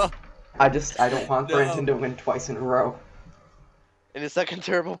 No. I don't want No. Brandon to win twice in a row. In his second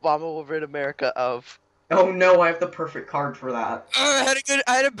term, Obama will rid America of. Oh no, I have the perfect card for that. I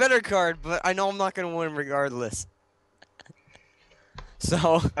had a better card, but I know I'm not gonna win regardless.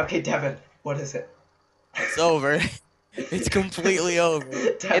 So Okay, Devin, what is it? it's over. It's completely over.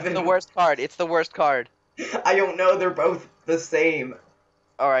 Devin, It's the worst card. It's the worst card. I don't know, they're both the same.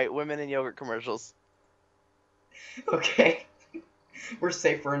 Alright, women in yogurt commercials. Okay. We're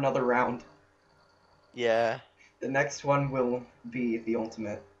safe for another round. Yeah. The next one will be the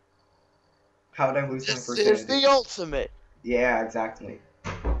ultimate. How did I lose my This virginity? is the ultimate. Yeah, exactly.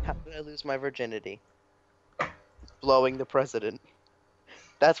 How did I lose my virginity? Blowing the president.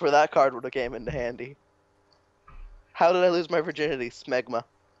 That's where that card would have came into handy. How did I lose my virginity? Smegma.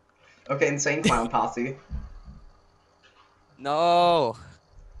 Okay, Insane Clown Posse. No.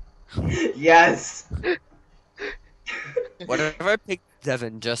 Yes! What if I picked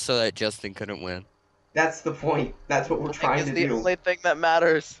Devin just so that Justin couldn't win? That's the point. That's what we're trying to It's the do. only thing that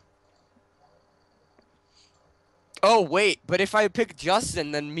matters. Oh wait, but if I pick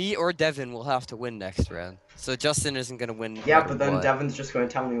Justin, then me or Devin will have to win next round. So Justin isn't gonna win. no Yeah, matter but then what. Devin's just going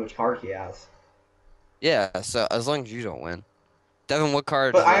to tell me which card he has. Yeah, so as long as you don't win. Devin, what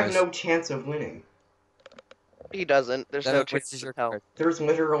card? But is I have yours? no chance of winning. He doesn't. There's Devin, no which chance is in your hell. card? There's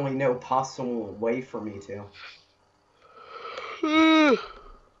literally no possible way for me to.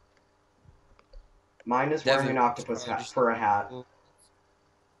 Mine is wearing Devin, an octopus hat for a hat.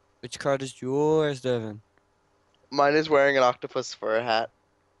 Which card is yours, Devin? Mine is wearing an octopus for a hat.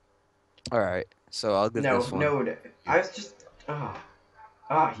 All right, so I'll give No, this one. no, I was just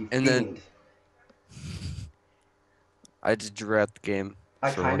you And then- fiend. I just drew out the game.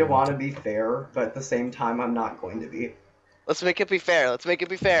 I for kind of one want to be fair, but at the same time, I'm not going to be. Let's make it be fair. Let's make it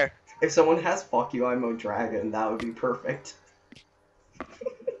be fair. If someone has "fuck you, I'm a dragon," that would be perfect.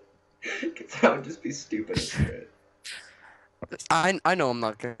 'Cause that would just be stupid as shit. I know I'm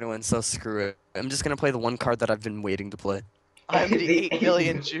not gonna win, so screw it. I'm just gonna play the one card that I've been waiting to play. I'm the The 8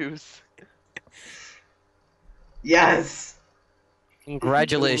 million eight- Jews. Yes.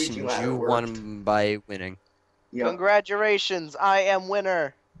 Congratulations, Luigi ladder you worked. won by winning. Yep. Congratulations, I am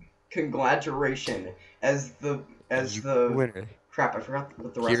winner. Congratulations as the winner. crap. I forgot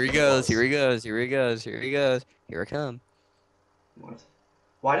what the rest. Here he of it goes. was. Here he goes. Here he goes. Here he goes. Here I come. What?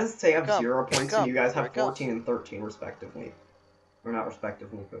 Why does it say I have Come, 0 points come, and you guys here have it comes. 14 and 13 respectively? Or not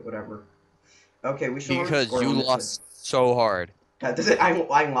respectively, but whatever. Okay, we should. learn Because score you limits. lost so hard. Does it? I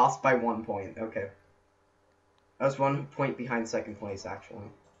lost by 1 point. Okay. I was 1 point behind second place actually.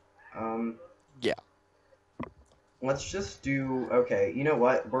 Yeah. Let's just do. Okay, you know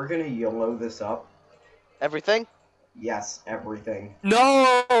what? We're gonna YOLO this up. Everything? Yes, everything.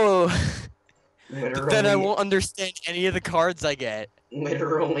 No. Literally. But then I won't understand any of the cards I get.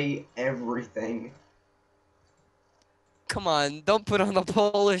 Literally everything. Come on, don't put on the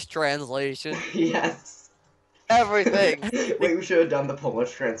Polish translation. Yes. Everything. Wait, we should have done the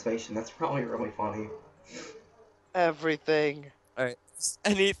Polish translation. That's probably really funny. Everything. Alright.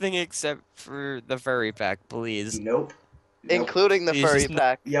 Anything except for the furry pack, please. Nope. Nope. Including the Please, furry just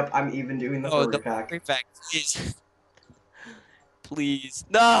pack. Yep, I'm even doing the Oh, furry the pack. furry pack, please. Please.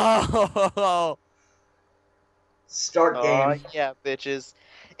 No! Start Oh, game. yeah, bitches.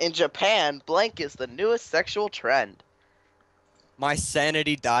 In Japan, blank is the newest sexual trend. My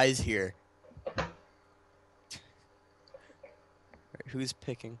sanity dies here. Alright, who's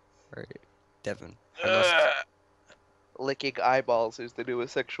picking? Alright, Devin. I must- Licking eyeballs is the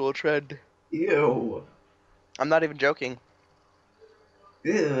newest sexual trend. Ew. I'm not even joking.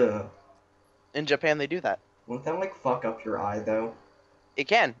 Ew. In Japan, they do that. Won't that like fuck up your eye though? It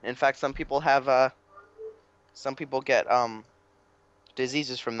can. In fact, some people have, some people get,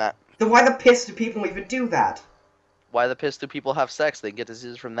 Diseases from that. Then why the piss do people even do that? Why the piss do people have sex? They get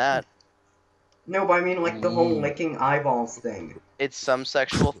diseases from that. No, but I mean like the whole Ooh. licking eyeballs thing. It's some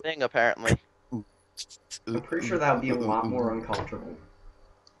sexual thing, apparently. I'm pretty sure that would be a lot more uncomfortable.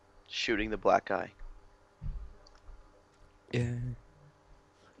 Shooting the black guy. Yeah.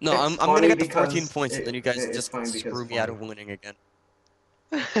 No, It's I'm gonna funny get to 14 because points, and then you guys it's just funny because screw it's me out funny. of winning again.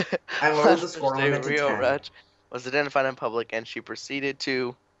 I lowered the score Thursday, limit to Rio 10. Wretch was identified in public, and she proceeded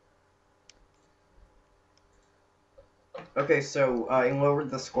to. Okay, so I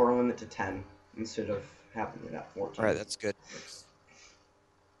lowered the score limit to 10 instead of having it at 14. Alright, that's good.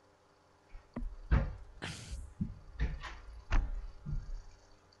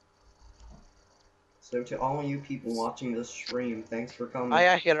 So to all you people watching this stream, thanks for coming.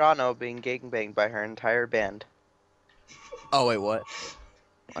 Aya Hirano being gangbanged by her entire band. Oh, wait, what?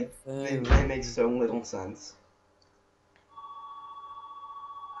 It makes so little sense.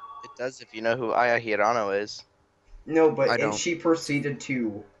 It does if you know who Aya Hirano is. No, I but and don't. she proceeded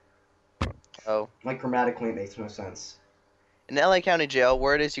to, Oh. like, grammatically it makes no sense. In LA County Jail,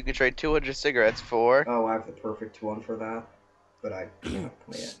 word is you could trade 200 cigarettes for. Oh, I have the perfect one for that, but I can't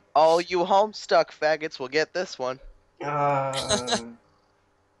play it. All you homestuck faggots will get this one. I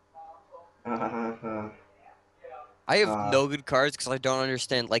have no good cards because I don't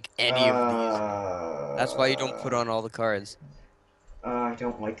understand, like, any of these. That's why you don't put on all the cards. I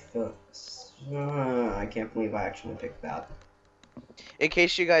don't like the. I can't believe I actually picked that. In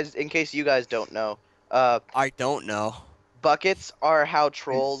case you guys don't know, I don't know. buckets are how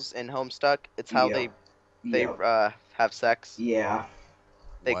trolls in Homestuck. It's how Yep. they Yep. have sex. Yeah.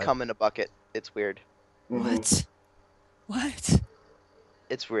 They What? come in a bucket. It's weird. Mhm. What?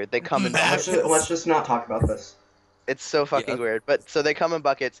 It's weird. They come in Matt. buckets. Let's just not talk about this. It's so fucking Yeah. weird. But so they come in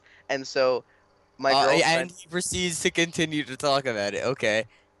buckets, and so my And girlfriend. he proceeds to continue to talk about it. Okay.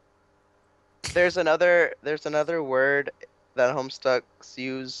 There's another word that Homestucks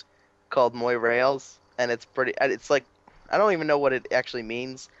use called Moy Rails, and it's pretty. It's like I don't even know what it actually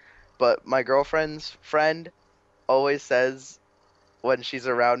means, but my girlfriend's friend always says when she's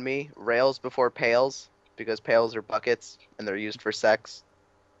around me, rails before pails, because pails are buckets and they're used for sex.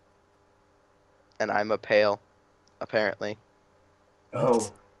 And I'm a pail, apparently.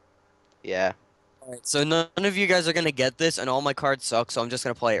 Oh. Yeah. Alright, so none of you guys are gonna get this, and all my cards suck, so I'm just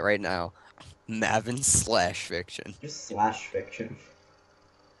gonna play it right now. Mavin slash fiction. Just slash fiction.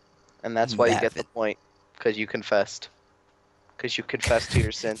 And that's why you get the Mavin. point, because you confessed. Because you confessed to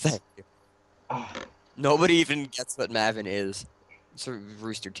your sins. Thank you. Oh, Nobody even gets what Mavin is. It's a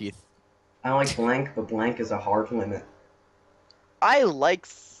Rooster Teeth. I like blank, but blank is a hard limit. I like.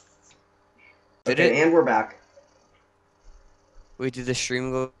 Did Okay, it? and we're back. Wait, did the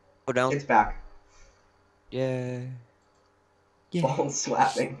stream go down? It's back. Yeah. Yeah. Ball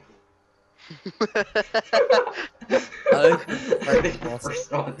slapping. I the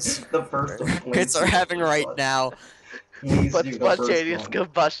first one. The first one. Kids are having right now. Please But do the first spontaneous one.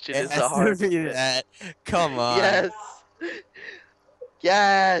 combustion It is a has hard to be limit. that. Come on. Yes.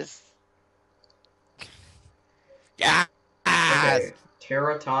 Yes. Yeah. Okay,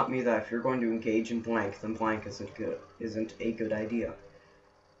 Tara taught me that if you're going to engage in blank, then blank isn't a good idea.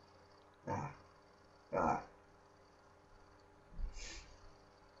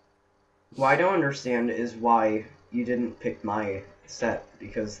 What I don't understand is why you didn't pick my set,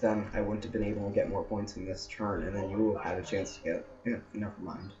 because then I wouldn't have been able to get more points in this turn, and then you would have had a chance to get. Never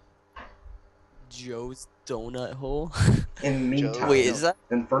mind. Joe's donut hole. In the meantime, Wait, is that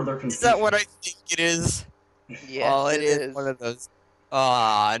further is confusion. that what I think it is? Yes, Oh, it is one of those.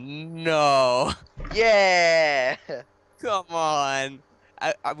 Ah, no. Yeah. Come on.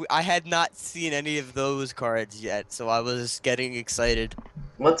 I had not seen any of those cards yet, so I was getting excited.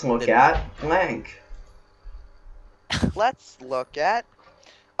 Let's look at blank. Let's look at.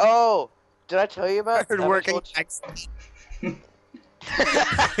 Oh, did I tell you about? Hard working.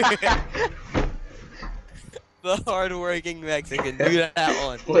 The hard-working Mexican. Do that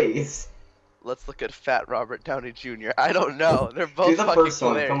one. Please. Let's look at Fat Robert Downey Jr. I don't know. They're both Do the fucking first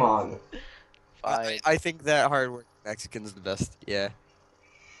one, hilarious. come on. Fine. I think that hard-working Mexican's the best. Yeah.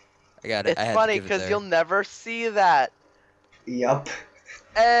 I got it. It's I had funny to give it because there. you'll never see that. Yup.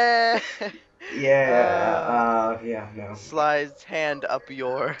 Eh. Yeah, no. Slides hand up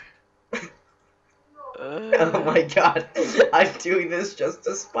your. Oh my god. I'm doing this just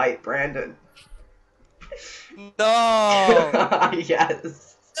to spite Brandon. No!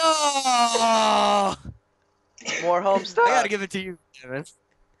 Yes. No! More Homestuck. I gotta give it to you, Kevin.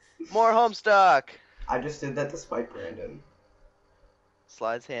 More Homestuck. I just did that to spite Brandon.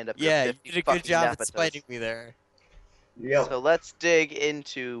 Slides hand up Yeah, your you 50 did a good fucking job at Nepitos. spiting me there. Yep. So let's dig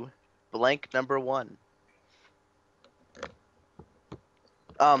into blank number 1.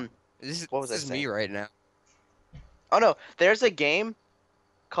 This What was I is saying? me right now. Oh no, there's a game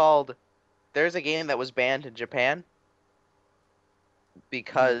that was banned in Japan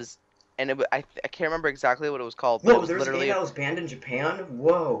because, and I can't remember exactly what it was called, but it Whoa, was there's a game literally. that was banned in Japan?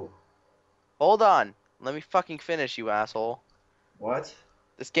 Whoa. Hold on, let me fucking finish, you asshole. What?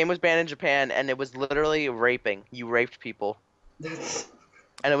 This game was banned in Japan, and it was literally raping. You raped people, That's...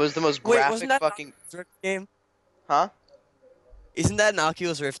 and it was the most Wait, wasn't graphic that an fucking. Oculus Rift game? Huh? Isn't that an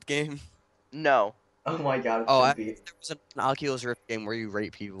Oculus Rift game? No, Oh my god, it Oh, should be. there was an Oculus Rift game where you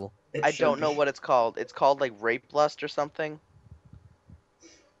rape people. It I should don't know be. what it's called. It's called like Rape Lust or something.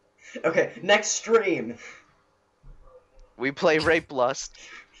 Okay, next stream. We play Rape Lust.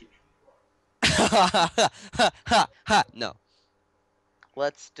 No.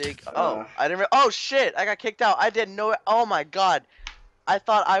 Let's dig. Oh, I didn't. Oh shit! I got kicked out. I didn't know it. Oh my god! I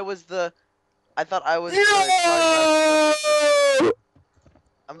thought I was the. I thought I was the card czar for some reason.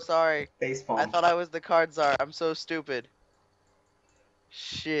 I'm sorry. I Facepalm. thought I was the card czar. I'm so stupid.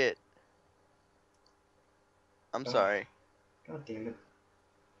 Shit. I'm sorry. God damn it.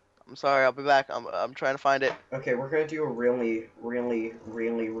 I'm sorry. I'll be back. I'm trying to find it. Okay, we're gonna do a really, really,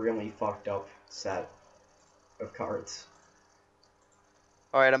 really, really fucked up set of cards.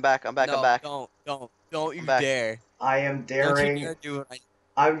 All right, I'm back. I'm back. No, I'm back. don't you back. dare. I am Don't you daring. dare do it.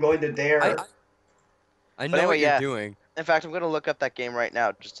 I'm going to dare. I know But anyway, what yeah. you're doing. In fact, I'm gonna look up that game right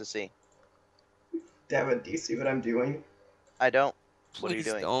now just to see. Damn it, do you see what I'm doing? I don't. Please What are you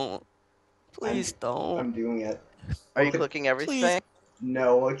doing? don't. Please don't. I'm doing it. Are you Look at- clicking everything?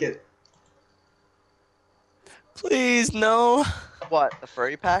 No, look at... Please no. What? The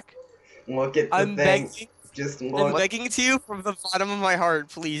furry pack? Look at the I'm thing. begging. Just I'm look. begging to you from the bottom of my heart.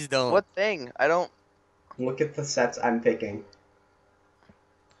 Please don't. What thing? I don't. Look at the sets I'm picking.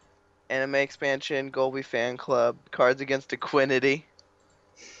 Anime expansion, Golby fan club, Cards Against Equinity,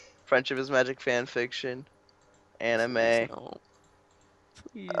 Friendship is Magic fan fiction, anime, Please no.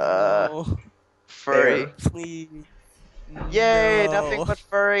 Please Uh, no. furry. Please. Yay! No. Nothing but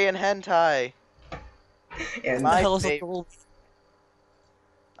furry and hentai. And What My the hell is a fav- gold?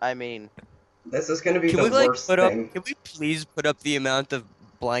 I mean, this is gonna be Can the we like worst put up? thing. Can we please put up the amount of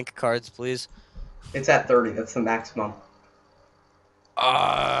blank cards, please? It's at 30, that's the maximum.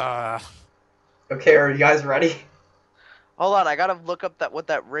 Ah. Okay, are you guys ready? hold on. I gotta look up what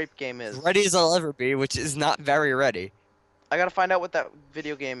that rape game is. Ready as I'll ever be, which is not very ready. I gotta find out what that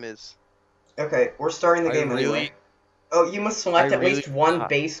video game is. Okay, we're starting the I game anyway. really- Oh, you must select I at least really- one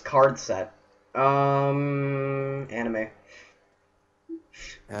base card set. Anime.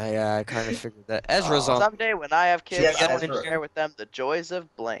 I kind of figured that. Ezra's on. Someday when I have kids, Yes, I want Ezra. to share with them the joys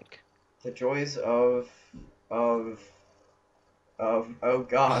of blank. The joys of oh Oh,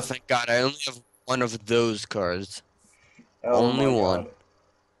 god. thank God! I only have one of those cards. Oh only my one. God.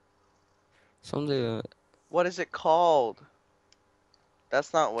 Someday. What is it called?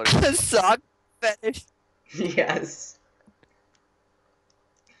 That's not what it is. Sock fetish. Yes.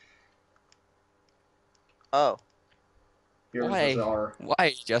 Oh. Yours Why? bizarre.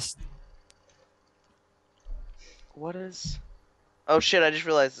 Why just? What is... Oh shit, I just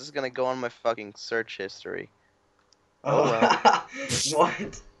realized this is gonna go on my fucking search history. Oh,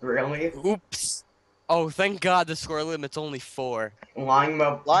 What? Really? Oops. Oh, thank God the score limit's only 4. Lying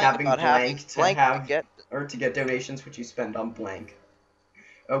about Lying having about having blank to blank have to get... or to get donations which you spend on blank.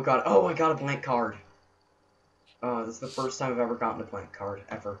 Oh god. Oh, I got a blank card. Oh, this is the first time I've ever gotten a blank card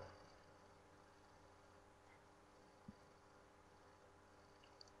ever.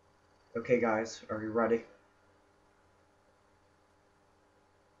 Okay, guys, are you ready?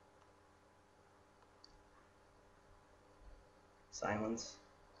 Silence.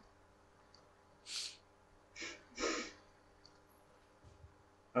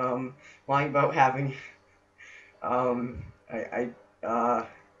 Lying about having, What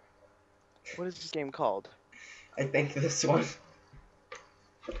is this game called? I think this one.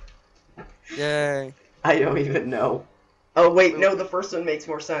 Yay. I don't even know. Oh, wait, no, the first one makes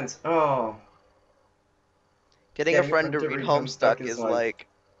more sense. Oh. Getting a friend to read Homestuck is like...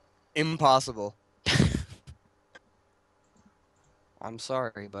 Impossible. I'm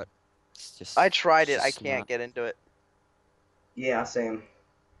sorry, but it's just. I tried it, I it's can't not- get into it. Yeah, same.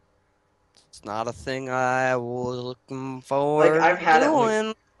 It's not a thing I was looking forward I've had to it, like-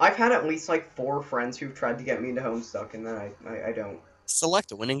 doing. I've had at least like 4 friends who've tried to get me into Homestuck, and then I don't.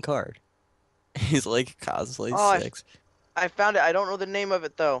 Select a winning card. He's like cosplay Oh, 6. I found it, I don't know the name of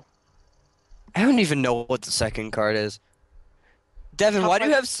it though. I don't even know what the second card is. Devin, How why do come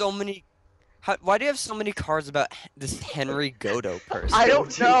you I- have so many Why do you have so many cards about this Henry Godo person? I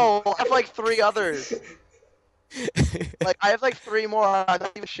don't know. I have like 3 others. Like I have like 3 more. I'm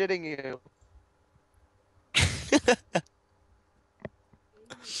not even shitting you.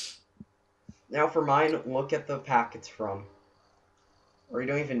 Now for mine, look at the pack it's from. Or you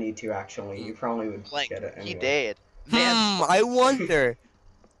don't even need to, actually. You probably would Blank. get it He anyway. did. Man, I wonder.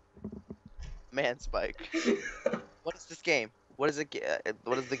 man, Spike. What is this game? What is it?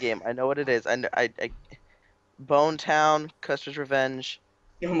 What is the game? I know what it is. I Bone Town, Custer's Revenge,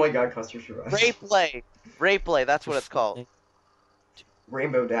 Oh my god, Custer's Revenge. Rayplay. That's what it's called.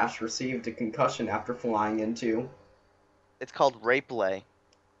 Rainbow Dash received a concussion after flying into. It's called Rayplay.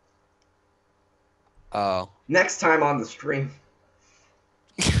 Oh. Next time on the stream.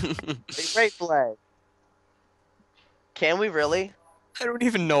 Rayplay. Can we really? I don't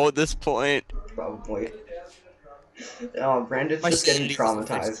even know at this point. Probably. Oh, Brandon's My just getting sanity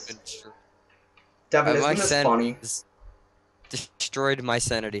traumatized. Devin, my isn't this sanity funny? is destroyed. My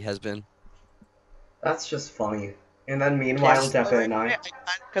sanity has been. That's just funny. And then meanwhile, Devin and I.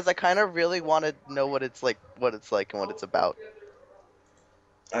 Because I kind of really want to know what it's like, and what it's about.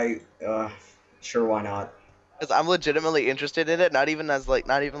 Sure, why not? Because I'm legitimately interested in it. Not even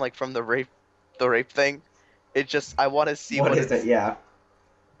from the rape thing. It's just I want to see What is it? Yeah.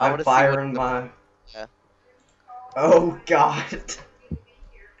 I I'm wanna see what- firing my. Yeah. Oh God.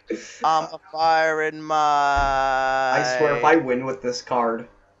 I'm firing my. I swear, if I win with this card.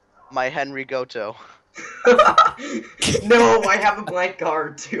 My Henry Goto. No, I have a blank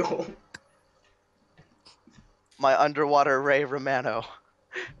card too. My underwater Ray Romano.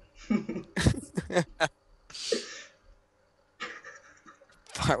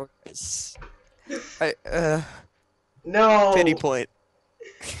 Fireworks. No. Pity point.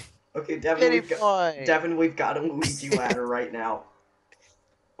 Okay, Devin, Pity point. Devin, we've got a Luigi ladder right now.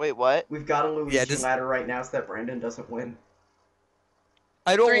 Wait, what? We've got a Luigi just- ladder right now so that Brandon doesn't win.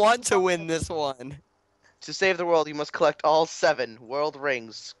 I don't want to win this one. To save the world, you must collect all 7 world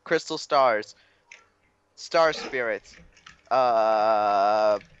rings, crystal stars, star spirits,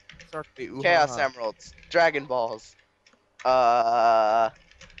 chaos emeralds, dragon balls. God,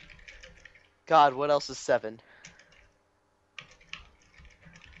 what else is 7?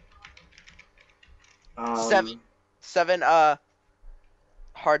 7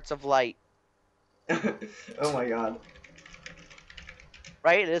 hearts of light. Oh my god.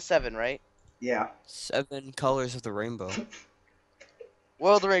 Right? It is 7, right? Yeah. 7 colors of the rainbow.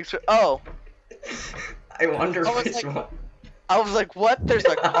 World rings. Oh, I wonder I was which like- one. I was like, what? There's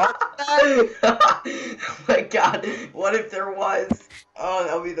a card for that? Oh my god, what if there was? Oh,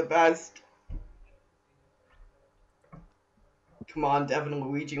 that would be the best. Come on, Devin,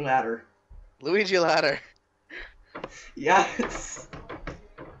 Luigi ladder. Luigi ladder. Yes.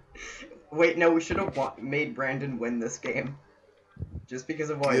 Wait, no, we should have made Brandon win this game. Just because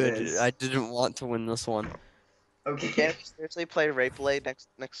of what it Good. is. I didn't want to win this one. Can Okay. we seriously play Rayplay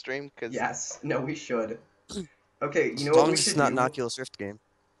next stream? Cause Yes. No, we should. Okay, you know As what long we as it's should not do? an Oculus Rift game.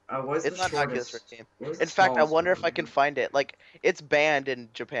 What's it's the not an Oculus shortest? Rift game. What's the In fact, I smallest wonder if I one? can find it. Like, it's banned in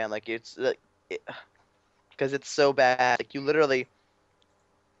Japan. Like, because it's so bad. Like, you literally.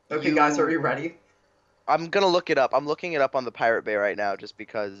 Okay, guys, are you ready? I'm gonna look it up. I'm looking it up on the Pirate Bay right now, just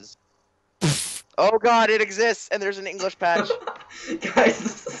because. Oh God, it exists, and there's an English patch.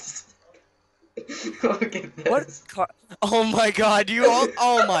 Guys, look at this. What? Oh my god, you all.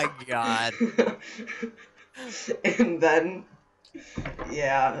 Oh my god. And then,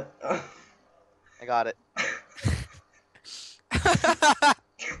 yeah. I got it.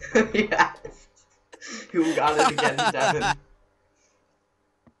 Yes. Who got it again, Devin?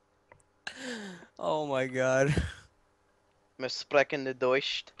 Oh my god. Wir sprechen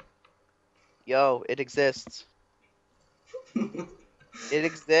Deutsch. Yo, it exists. It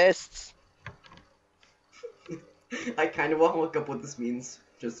exists. I kind of want to look up what this means,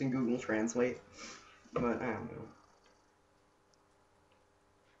 just in Google Translate, but I don't know.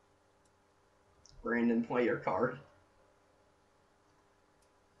 Brandon, play your card.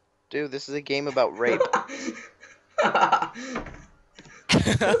 Dude, this is a game about rape.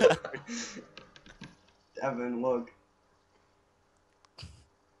 Devin, look.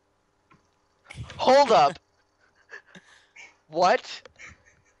 Hold up. What?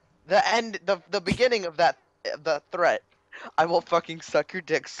 The beginning of the threat. I will fucking suck your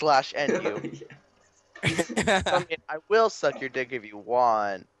dick / end you. I mean, I will suck your dick if you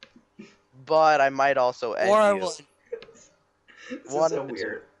want, but I might also end Or I you. will. This is One so of the two.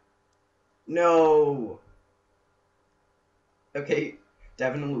 weird. No. Okay,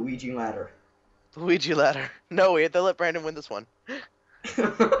 Devin and Luigi ladder. Luigi ladder. No, we have to let Brandon win this one.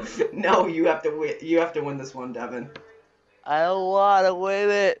 No, you have to win. You have to win this one, Devin. I don't wanna win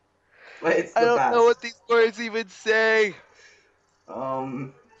it. But it's I the don't best. know what these words even say.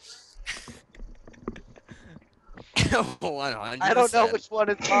 Um, 100%. I don't know which one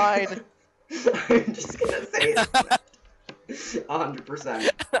is mine. I'm just gonna say it's 100%.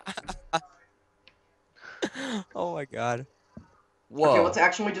 Oh my god. Okay, Whoa. let's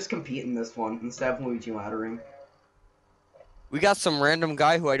actually just compete in this one instead of Luigi laddering. We got some random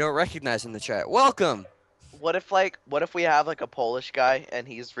guy who I don't recognize in the chat. Welcome. What if we have like a Polish guy and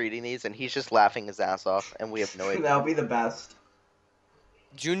he's reading these and he's just laughing his ass off and we have no idea. That would be the best.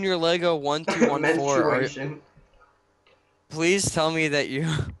 Junior Lego 1214. Menstruation. Please tell me that you.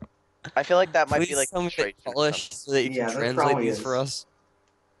 I feel like that might be Please like tell me that menstruation you're or Polish so that you Yeah, can that translate probably these is. for us.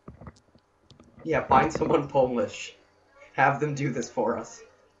 Yeah, find someone Polish. Have them do this for us.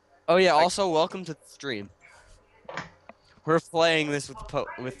 Oh yeah. Also, welcome to the stream. We're playing this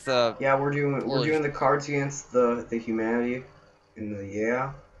with Yeah, we're doing Polish. the cards against the humanity, and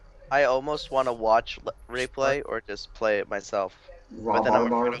the I almost want to watch replay or just play it myself. raw But then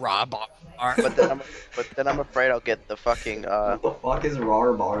bar I'm bar. Rob. But then I'm afraid I'll get the fucking What the fuck is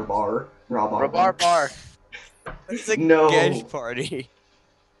raw bar bar? Raw bar Rabar bar. It's a No. gash party.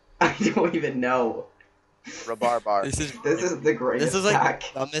 I don't even know. Rabar bar. This is the greatest This is like pack.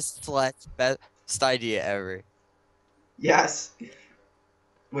 the dumbest / best idea ever. Yes.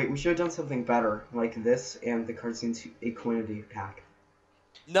 Wait, we should have done something better, like this and the cards into Equinity pack.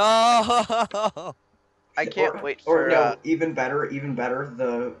 No. I can't wait Or for no, even better,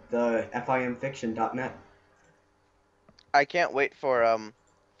 the FIMfiction.net. I can't wait for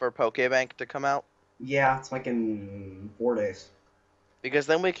Pokebank to come out Yeah, it's like in 4 days. because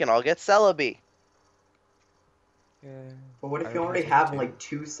then we can all get Celebi. But what if I you would already have have to. like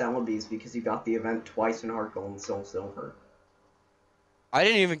 2 Celebes because you got the event twice in Heart Gold and Soul Silver? I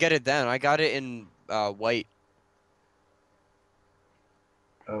didn't even get it then. I got it in white.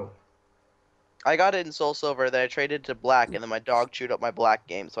 Oh. I got it in Soul Silver, then I traded to Black, and then my dog chewed up my Black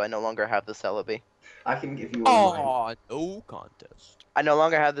game, so I no longer have the Celebi. I can give you one of mine. Oh, no contest. I no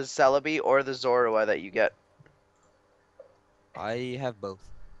longer have the Celebi or the Zorua that you get. I have both.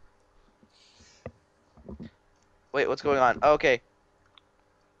 Wait, what's going on? Okay.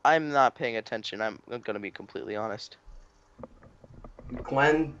 I'm not paying attention. I'm gonna be completely honest.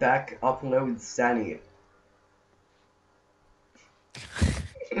 Glenn Beck uploads Zenny.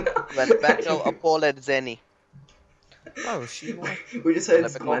 Glenn Beck'll upload Zenny. Oh, she won. We just said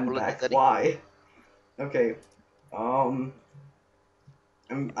it's Glenn Glenn Beck Beck. uploaded Zenny. Why? Okay.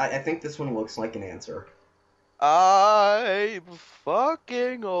 I think this one looks like an answer. I'm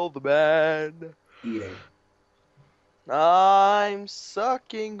fucking old man. Eating. I'm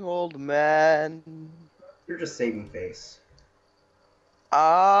sucking old man. You're just saving face.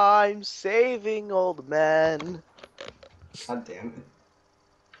 I'm saving old man. God damn it.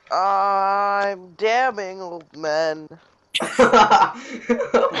 I'm damning old man.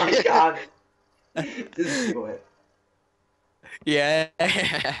 Oh my god. Just do it. Yeah.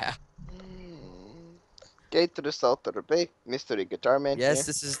 Gate to the south of the bay, mystery guitar man. Yes, here.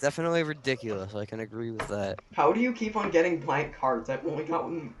 this is definitely ridiculous. I can agree with that. How do you keep on getting blank cards? I've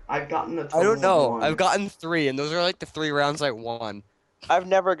gotten a total I don't of know. 1. I've gotten 3, and those are like the 3 rounds I won. I've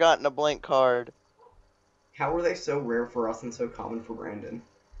never gotten a blank card. How are they so rare for us and so common for Brandon?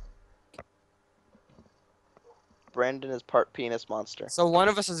 Brandon is part penis monster. So one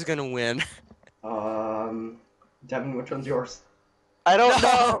of us is gonna win. Devin, which one's yours? I don't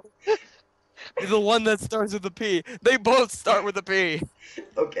know. The one that starts with a P. They both start with a P.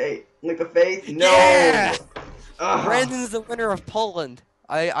 Okay, Leap of Faith? No! Yeah! Ugh. Brandon's the winner of Poland.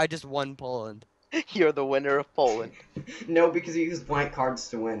 I just won Poland. You're the winner of Poland. No, because you used blank cards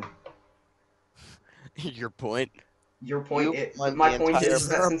to win. Your point. Your point You is, won my the point entire- is Is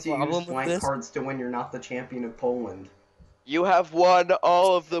there that a since you problem used with blank this? cards to win, you're not the champion of Poland. You have won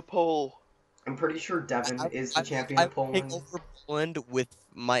all of the poll. I'm pretty sure Devin is the champion I'm of Poland. taking over Poland with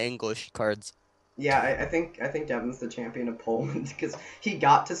my English cards. Yeah, I think Devin's the champion of Poland because he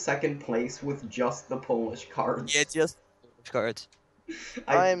got to second place with just the Polish cards. Yeah, just English cards.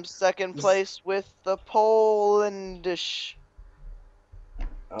 I'm second place with the Polandish.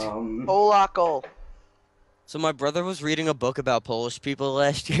 Polako. So my brother was reading a book about Polish people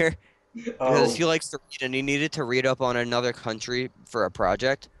last year Oh, because he likes to read, and he needed to read up on another country for a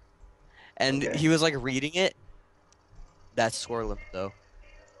project. And Okay. he was like reading it. That's Swirlim though.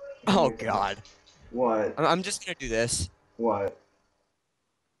 Oh God. What? I'm just gonna do this. What?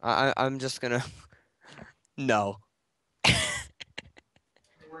 I'm just gonna. No.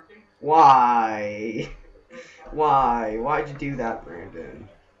 Why? Why? Why'd you do that, Brandon?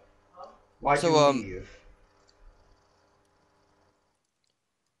 Why'd you So leave?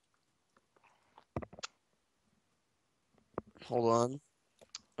 hold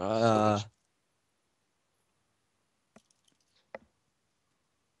on.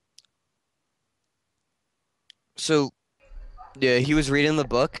 So yeah, he was reading the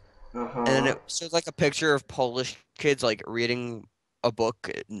book, and then Uh-huh. it showed like a picture of Polish kids like reading a book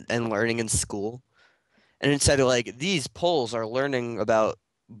and learning in school, and it said like these Poles are learning about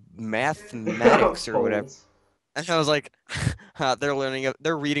mathematics or whatever, Polls. and I was like,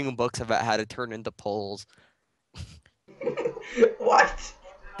 they're reading books about how to turn into Poles. What?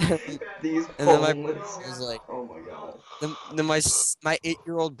 These And then my brother Poles. was like, Oh my god. then my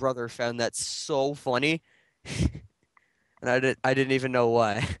 8-year-old brother found that so funny, and I didn't even know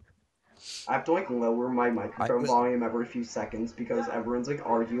why. I have to like lower my I microphone will. volume every few seconds because everyone's like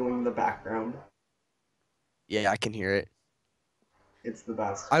arguing in the background. Yeah, I can hear it. It's the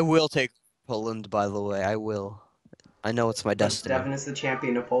best. I will take Poland, by the way. I will. I know it's my But destiny. Devin is the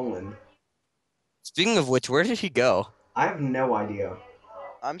champion of Poland. Speaking of which, where did he go? I have no idea.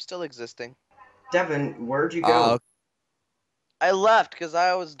 I'm still existing. Devin, where'd you Uh, go? I left because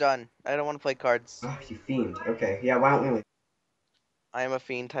I was done. I don't want to play cards. Oh, you fiend. Okay, yeah, why don't we leave? I am a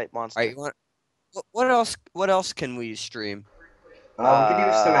fiend type monster. alright, what else? What else can we stream? We could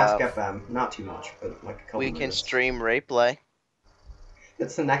do some Ask Uh, FM. Not too much, but like a couple we can minutes. stream Rayplay.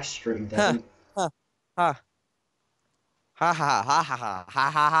 It's the next stream, Huh? Devin. Huh? Huh? Ha ha ha ha ha ha ha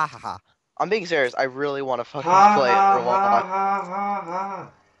ha ha ha. I'm being serious. I really want to fucking Ha play it ha for a ha while. ha ha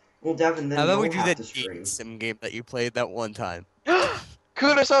ha. Well, Devin, How then about we you'll do have that to dating stream. sim game that you played that one time?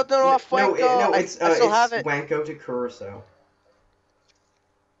 Kudos no off Fuego. It's I still have it's it. Wanko to Curacao.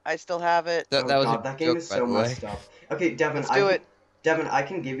 I still have it. Oh That was a god, that game joke, is by so the way. messed up. Okay, Devin, Let's do it. Devin, I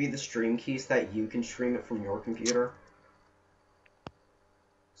can give you the stream keys that you can stream it from your computer.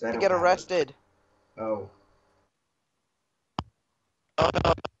 'Cause I To don't get have it. arrested. Oh. Oh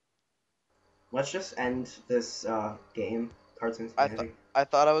no. Let's just end this game, Cards and Insanity. I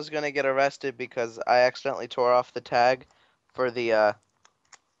thought I was gonna get arrested because I accidentally tore off the tag for the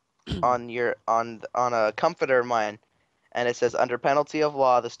on a comforter of mine, and it says under penalty of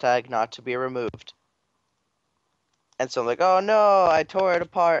law this tag not to be removed. And so I'm like, oh no, I tore it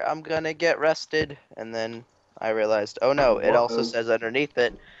apart. I'm gonna get arrested. And then I realized, oh no, it also Whoa. says underneath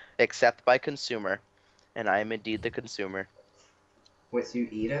it, except by consumer, and I am indeed the consumer. Wait, so you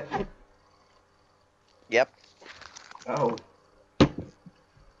eat it? Yep. Oh.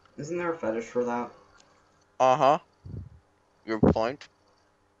 Isn't there a fetish for that? Uh-huh. Your point.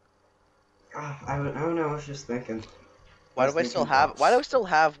 I don't know, I was just thinking. Why was do I still thinking have about- why do I still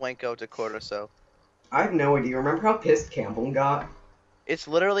have Wanko to Cordoso? I have no idea. Remember how pissed Campbell got? It's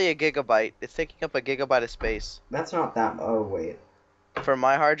literally a gigabyte. It's taking up a gigabyte of space. That's not that. Oh, wait. For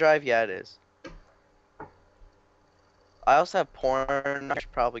my hard drive, yeah, it is. I also have porn I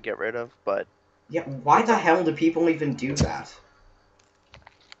should probably get rid of, but Yeah, why the hell do people even do that?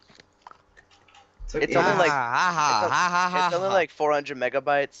 It's only like- ha ha ha ha ha. it's only like 400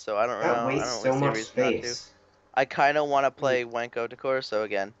 megabytes, so I don't know. That wastes I so don't much really see a reason not to. space. I kind of want to play Wanko de Corso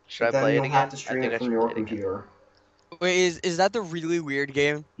again. Should I Then play it you'll again? have to I stream think it I from should your play it again. computer. Wait, is that the really weird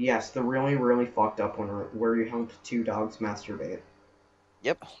game? Yes, the really, really fucked up one where you help two dogs masturbate.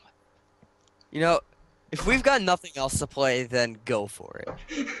 Yep. You know, if we've got nothing else to play, then go for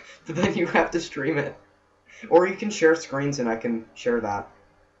it. But then you have to stream it. Or you can share screens and I can share that.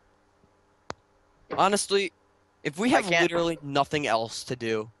 Honestly, if we have can't- literally nothing else to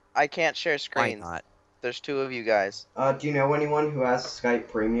do, I can't share why screens. not? There's two of you guys. Do you know anyone who has Skype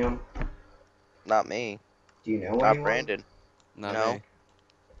Premium? Not me. Do you know Not anyone? Brandon. Not No. me.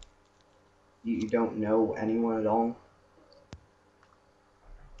 You don't know anyone at all?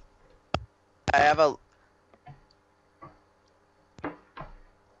 I have a.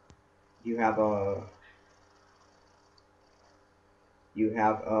 You have a...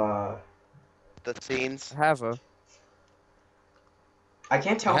 The scenes. I have a. I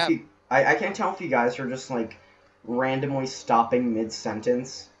can't tell if have- you... I can't tell if you guys are just, like, randomly stopping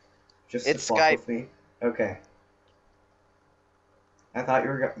mid-sentence. Just It's to fuck Skype. with me. Okay. I thought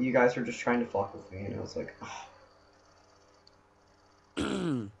you guys were just trying to fuck with me, and I was like, oh.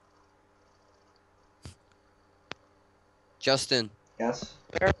 Justin, Yes?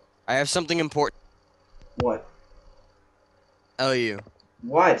 I have something important What? to tell you.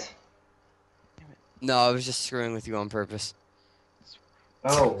 What? No, I was just screwing with you on purpose.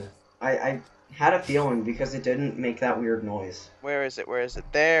 Oh. I had a feeling because it didn't make that weird noise. Where is it? Where is it?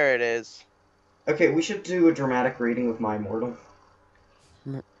 There it is. Okay, we should do a dramatic reading with My Immortal.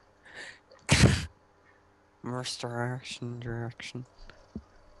 Restoration direction.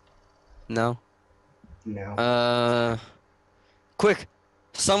 No. No. Quick!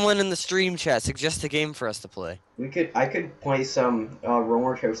 Someone in the stream chat suggest a game for us to play. I could play some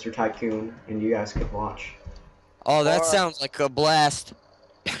Roller Coaster Tycoon, and you guys could watch. Oh, that Or- sounds like a blast.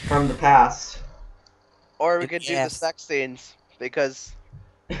 From the past. Or we could do the Yes. sex scenes, because...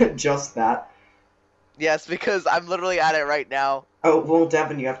 Just that. Yes, because I'm literally at it right now. Oh, well,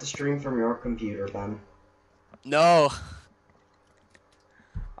 Devin, you have to stream from your computer, then. No.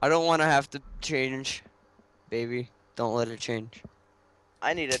 I don't want to have to change, baby. Don't let it change.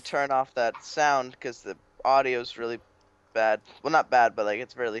 I need to turn off that sound, because the audio's really bad. Well, not bad, but like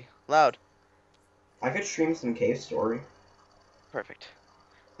it's really loud. I could stream some Cave Story. Perfect.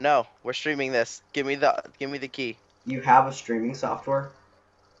 No, we're streaming this. Give me the key. You have a streaming software?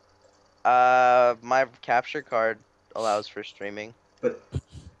 My capture card allows for streaming. But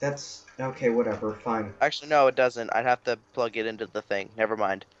that's... Okay, whatever, fine. Actually, no, it doesn't. I'd have to plug it into the thing. Never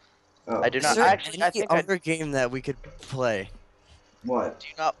mind. Oh. I do Is not. there Actually, I any think other game that we could play? What?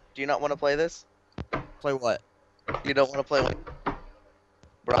 Do you not want to play this? Play what? You don't want to play Play what?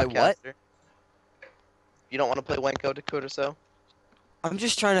 Broadcaster? You don't want to play Wanko Dakota so? I'm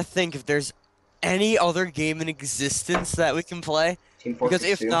just trying to think if there's any other game in existence that we can play. Team Fortress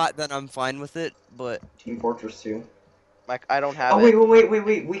Because if 2? not, then I'm fine with it. But Team Fortress 2. Like I don't have Oh, it.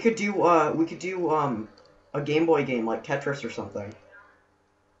 wait. We could do a Game Boy game like Tetris or something.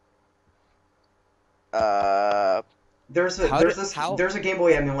 There's a Game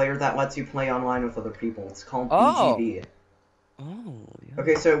Boy emulator that lets you play online with other people. It's called Oh. BGB. oh. Yeah.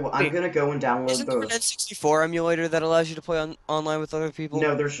 Okay, so I'm Wait, gonna go and download Isn't there an both. N64 emulator that allows you to play online with other people?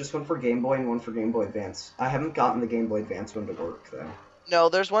 No, there's just one for Game Boy and one for Game Boy Advance. I haven't gotten the Game Boy Advance one to work though. No,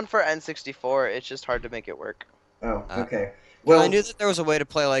 there's one for N64. It's just hard to make it work. Oh, Ah. okay. Well, Well, I knew that there was a way to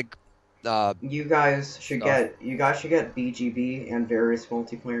play like, you guys should Stuff. get BGB and various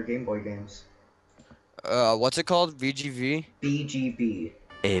multiplayer Game Boy games. what's it called? VGV? BGB.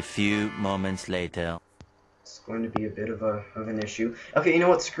 A few moments later. It's going to be a bit of an issue. Okay, you know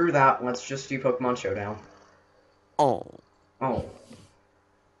what? Screw that. Let's just do Pokemon Showdown. Oh. Oh.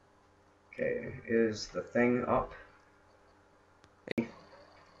 Okay, is the thing up?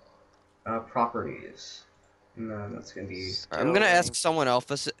 Properties. No, that's gonna be I'm gonna ask someone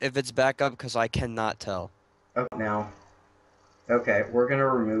else if it's back up because I cannot tell. up now. Okay, we're gonna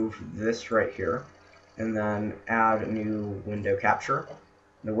remove this right here, and then add a new window capture.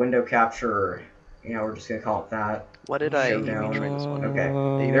 The window capture, we're just gonna call it that. What did I Showdown. try this one?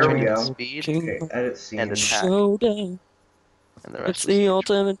 Okay, there we Turn go. the speed Okay, edit scene. and attack. Showdown. And the rest It's was the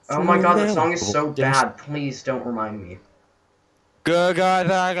ultimate. Oh my god, that showdown. song is so bad. Please don't remind me. Good guy,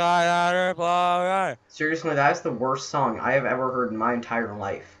 bad guy, blah, blah. Seriously, that is the worst song I have ever heard in my entire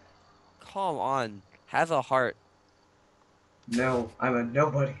life. Come on, have a heart. No, I'm a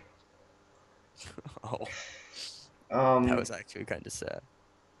nobody. Oh, Um, that was actually kind of sad.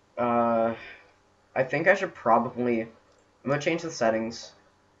 I think I should probably... I'm gonna change the settings.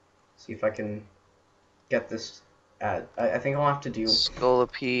 See if I can get this at... I think I'll have to do...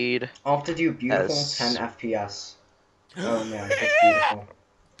 Scolipede. I'll have to do beautiful Yes. 10 FPS. Oh man, that's beautiful.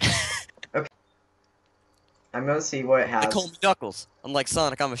 Okay. I'm gonna see what it They call has. me Knuckles. Unlike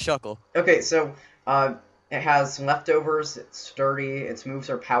Sonic, I'm a Shuckle. Okay, so, it has leftovers, it's sturdy, its moves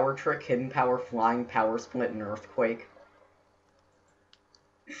are power trick, hidden power, flying, power split, and earthquake.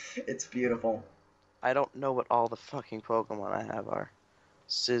 It's beautiful. I don't know what all the fucking Pokemon I have are.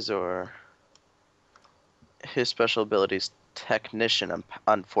 Scizor. His special abilities, Technician,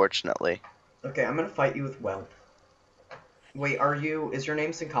 unfortunately. Okay, I'm gonna fight you with Whelp. Wait, is your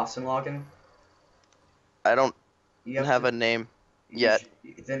name Sincostanlogin? I don't You have to, a name yet.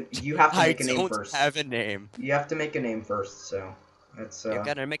 Then you have to I make a name don't first. have a name. You have to make a name first, so that's You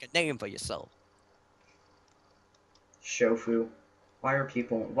gotta make a name for yourself. Shofu. Why?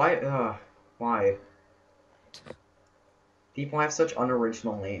 People have such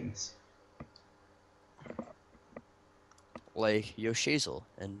unoriginal names. Like Yoshayzzle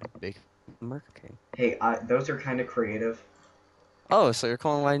and BaconBurgerKing1. Hey, those are kind of creative. Oh, so you're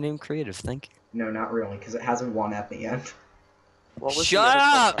calling my name creative? Thank you. No, not really, because it has a 1 at the end. What was the Shut other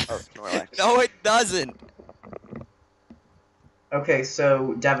up! Pokemon? Oh, Snorlax. No, it doesn't. Okay,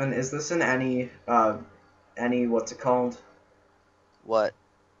 so Devin, is this in any what's it called? What?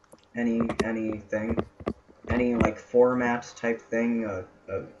 Anything? Any like format type thing? I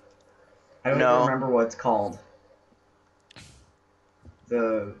don't No. even remember what it's called.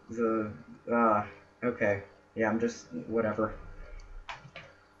 Okay. Yeah, I'm just whatever.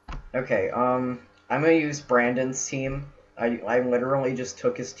 Okay, I'm gonna use Brandon's team. I literally just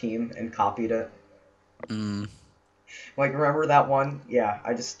took his team and copied it. Mm, Like, remember that one? Yeah,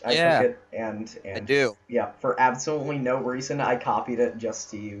 I took yeah, it and I do. yeah, for absolutely no reason, I copied it just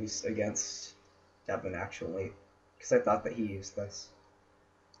to use against Devin, actually. Because I thought that he used this.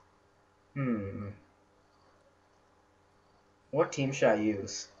 What team should I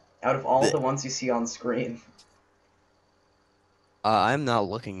use? Out of all Blech. the ones you see on screen, I'm not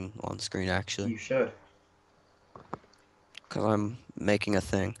looking on screen actually, you should. because I'm making a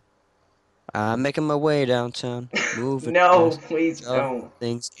thing. I'm making my way downtown, moving No, fast, please shoving don't.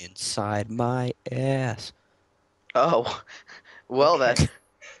 things inside my ass. Oh, well then. Okay,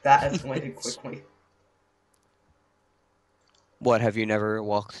 that escalated quickly. What, have you never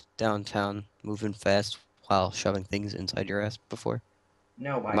walked downtown moving fast while shoving things inside your ass before?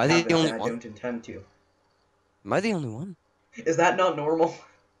 No, I Am I the haven't, only and I one? don't intend to. Am I the only one? Is that not normal?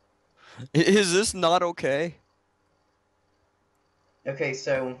 Is this not okay? Okay,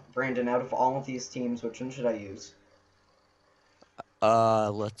 so, Brandon, out of all of these teams, which one should I use?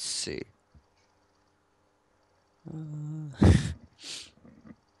 Let's see. Uh,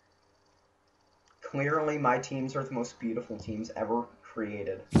 Clearly, my teams are the most beautiful teams ever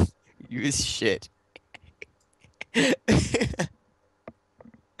created. use shit.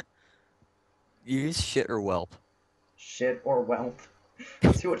 Use shit or whelp. Shit or whelp.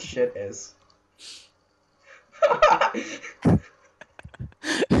 Let's see what shit is. Oh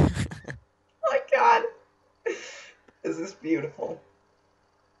my god! Is this beautiful?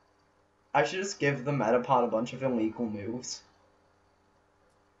 I should just give the Metapod a bunch of illegal moves.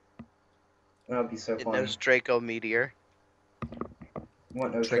 That would be so It funny. knows Draco Meteor.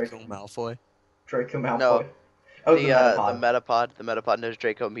 What knows Draco Malfoy. Draco Malfoy? No, Oh, the Metapod. the Metapod knows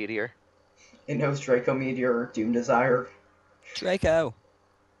Draco Meteor. It knows Draco Meteor, Doom Desire. Draco.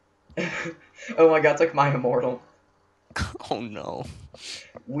 Oh my god, it's like my immortal. Oh no.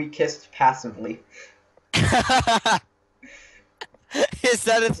 We kissed passively. Is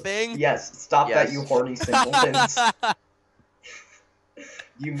that a thing? Yes, stop that, Yes. you horny simpletons.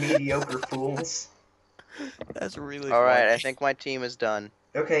 You mediocre fools. That's really Alright, funny. I think my team is done.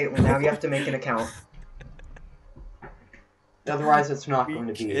 Okay, well now you have to make an account. Otherwise, it's not We going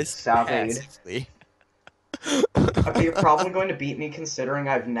to be kissed Salvade. passively. Okay, you're probably going to beat me considering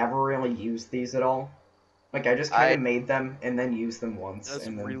I've never really used these at all. Like, I just kind of made them and then used them once. That's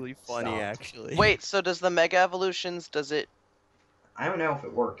and then really funny, stopped. actually. Wait, so does the Mega Evolutions, does it, I don't know if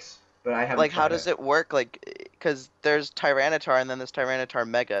it works, but I haven't like, how tried does it work? Like, because there's Tyranitar and then there's Tyranitar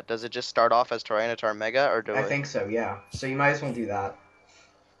Mega. Does it just start off as Tyranitar Mega, or do I think so, yeah. So you might as well do that.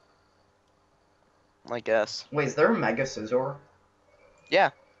 I guess. Wait, is there a Mega Scizor?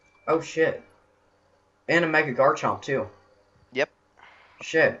 Yeah. Oh, shit. And a Mega Garchomp, too. Yep.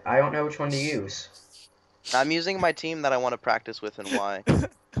 Shit, I don't know which one to use. I'm using my team that I want to practice with and why.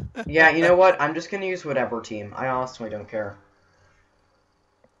 Yeah, you know what? I'm just gonna use whatever team. I honestly don't care.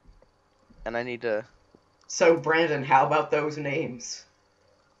 And I need to... So, Brandon, how about those names?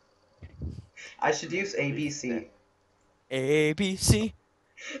 I should use ABC. ABC.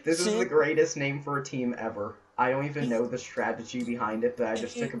 This is the greatest name for a team ever. I don't even know the strategy behind it, but I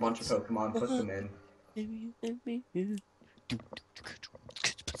just took a bunch of Pokemon, put them in.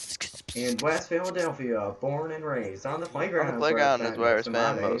 In West Philadelphia, born and raised on the playground. On the playground is where I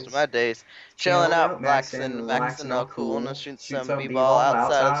spend most of my days. Chilling out, relaxing, all cool, and shoot some b-ball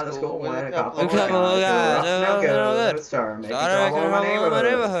outside of school with a couple of guys. No good. Started making trouble in my neighborhood.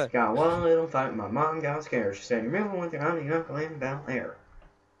 neighborhood. Got one little fight, and my mom got scared. She said, "You're moving with your auntie, uncle, and down there."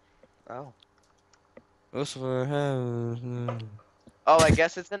 Oh. Oh, Oh, I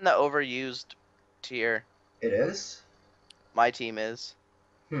guess it's in the overused tier. It is? My team is.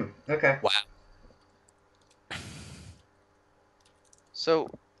 Okay. wow. So,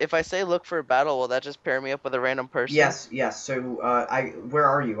 if I say look for a battle, will that just pair me up with a random person? Yes. So, where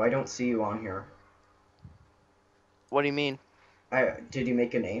are you? I don't see you on here. What do you mean? Did you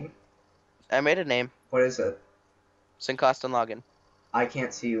make a name? I made a name. What is it? Sincostanlogin. I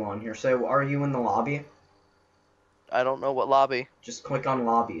can't see you on here. So, are you in the lobby? I don't know what lobby. Just click on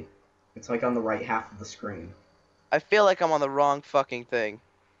lobby. It's like on the right half of the screen. I feel like I'm on the wrong fucking thing.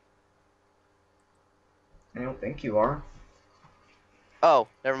 I don't think you are. Oh,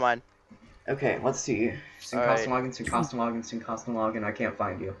 never mind. Okay, let's see. Alright. Sincostanlogin. I can't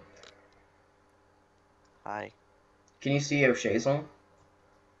find you. Hi. Can you see Yoshayzzle?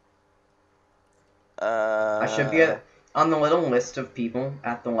 I I should be on the little list of people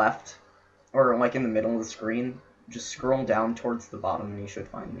at the left, or like in the middle of the screen. Just scroll down towards the bottom and you should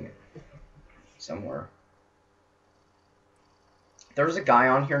find me somewhere. There's a guy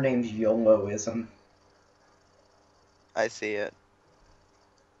on here named YOLOism. I see it.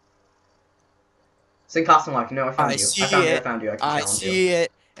 Sincostanlogin, no, I found I you. see I found you. I it. found you. I can I challenge you. see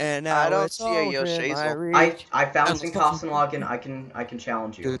it, and I now don't it's see a all within my Yoshayzzle. reach. I found And let's fucking- Sincostanlogin. I can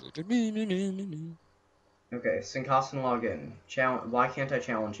challenge you. Okay, Sincostanlogin. Why can't I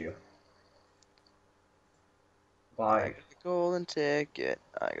challenge you? I Why? got a golden ticket.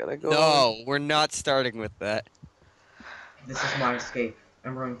 I got a golden. No, we're not starting with that. This is my escape.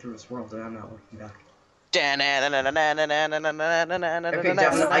 I'm running through this world and I'm not looking back. Okay, Devin, I No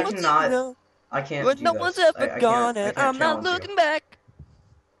one's cannot. know, I can't but do no this. one's ever I gone, can't. I and can't I'm not challenge you. looking back.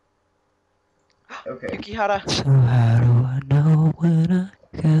 Okay. Yukihara. So how do I know when I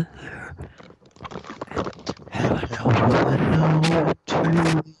get there? How do I know when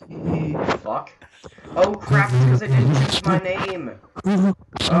to leave? Fuck. Oh crap! It's because I didn't choose my name. Oh,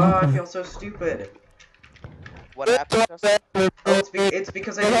 I feel so stupid. What happened, Justin? Oh, it's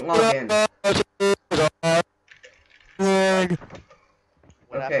because I didn't log in.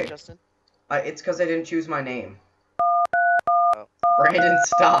 What Okay. happened, Justin? It's because I didn't choose my name. Oh. Brandon,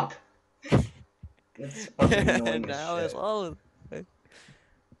 stop. It's fucking annoying as Now shit. it's all. Okay,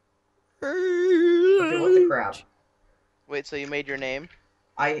 what the crap? Wait, so you made your name?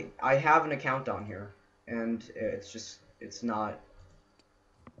 I have an account on here, and it's not.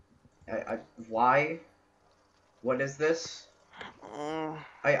 Why? What is this?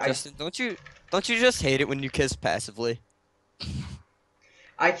 Justin, don't you just hate it when you kiss passively?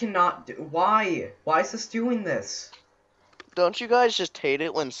 I cannot do. Why? Why is this doing this? Don't you guys just hate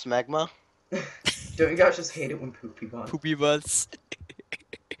it when smegma? Don't you guys just hate it when poopy butts? Poopy butts.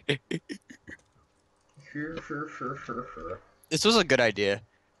 This was a good idea.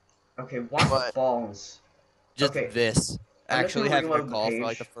 Okay, what What? balls? Just Okay. this. I'm just Actually gonna having a reload the call for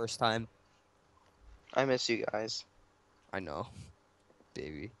like the page. first time. I miss you guys. I know.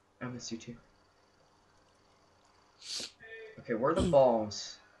 Baby. I miss you too. Okay, where are the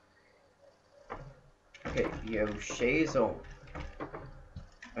balls? Okay, Yoshayzzle.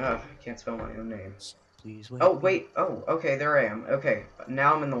 Ugh, I can't spell my own name. Please wait. Oh, wait. Oh, okay, there I am. Okay,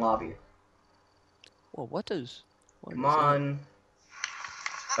 now I'm in the lobby. Well, what does? Come on.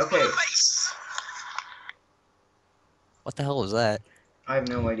 Okay, What the hell was that? I have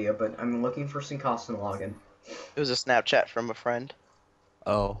no idea, but I'm looking for Sincostanlogin. It was a Snapchat from a friend.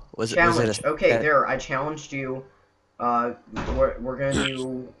 Oh, was Challenge. it a Okay, that- there. I challenged you. We're gonna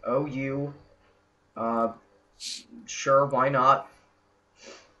do OU. Sure, why not?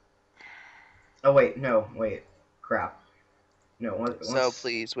 Oh wait, no, wait, crap. No, So what's...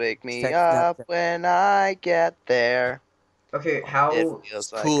 please wake me Text up Snapchat. when I get there. Okay, how? It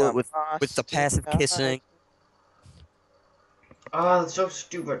feels like cool I'm with the lost passive inside. kissing. Ah, that's so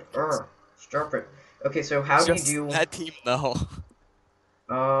stupid. Stop it. Okay, so how do Just you do? that team though.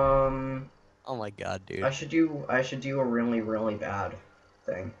 Oh my god, dude. I should do a really bad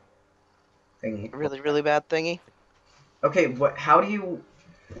thingy. Really, really bad thingy. Okay, what? How do you?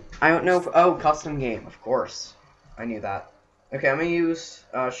 I don't know. Oh, custom game, of course. I knew that. Okay, I'm gonna use.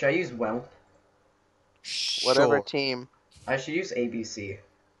 Should I use Well? Whatever Sure. team. I should use ABC.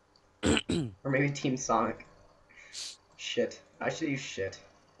 Or maybe Team Sonic. Shit. I should use shit.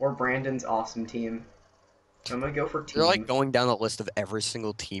 Or Brandon's awesome team. I'm gonna go for team. You're like going down the list of every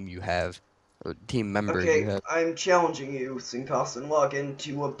single team you have, or team member you Okay, have. I'm challenging you, Sincostanlogin,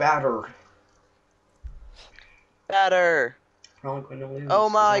 to a batter. Better. Probably gonna lose. Oh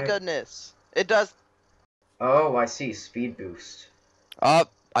 'cause my I- goodness. It does. Oh, I see. Speed boost. I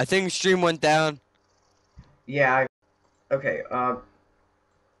think stream went down. Yeah. Okay.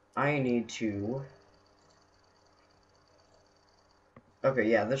 I need to. Okay.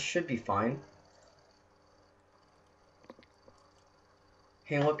 Yeah, this should be fine.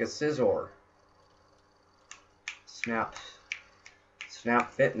 Hey, look, a scissor. Snap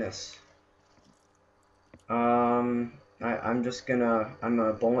fitness. I'm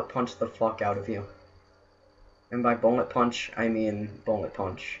gonna bullet punch the fuck out of you. And by bullet punch, I mean bullet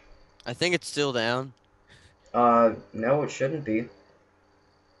punch. I think it's still down. No, it shouldn't be.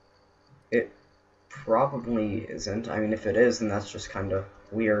 It probably isn't. I mean, if it is, then that's just kind of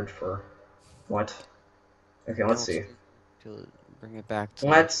weird for what? Okay, let's see. Bring it back to.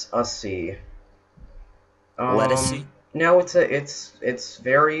 Let's see. Let us see. No, it's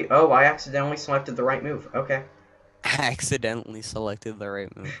very. Oh, I accidentally selected the right move. Okay. Accidentally selected the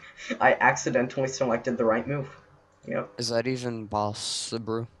right move. I accidentally selected the right move. Yep. Is that even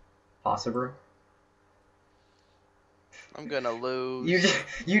possible? Possible. I'm gonna lose.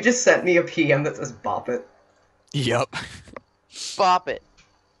 You just sent me a PM that says bop it. Yup. Bop it.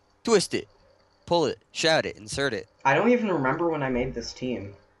 Twist it. Pull it. Shout it. Insert it. I don't even remember when I made this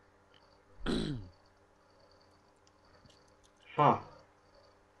team. Huh.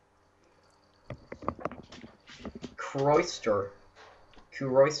 Croyster.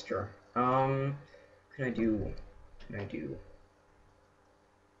 Croyster. Can I do?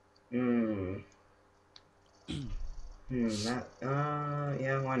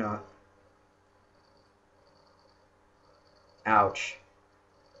 Yeah, why not? Ouch.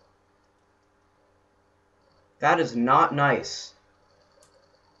 That is not nice.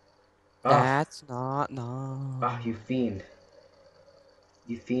 Ugh. That's not nice. Ah, you fiend.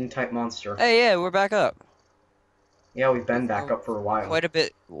 You fiend type monster. Hey, yeah, we're back up. Yeah, we've been back up for a while. Quite a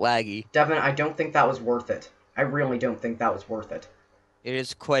bit laggy. Devin, I don't think that was worth it. I really don't think that was worth it. It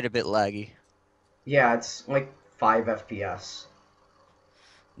is quite a bit laggy. Yeah, it's like 5 FPS.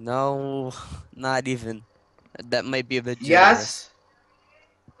 No, not even. That might be a bit generous. Yes!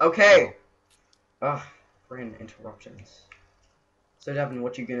 Okay. Ugh, friend interruptions. So Devin,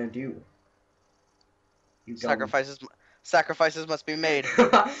 what you gonna do? You Sacrifices must be made.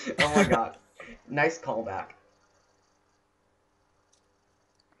 Oh my god. Nice callback.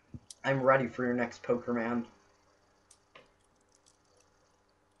 I'm ready for your next poker, man.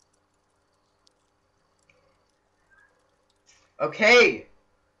 Okay!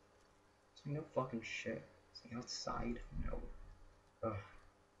 No fucking shit. Is he outside? No. Ugh.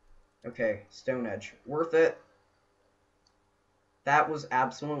 Okay, Stone Edge. Worth it. That was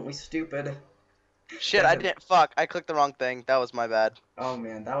absolutely stupid. Shit, I didn't. Fuck, I clicked the wrong thing. That was my bad. Oh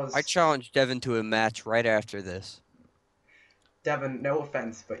man, that was... I challenged Devin to a match right after this. Devin, no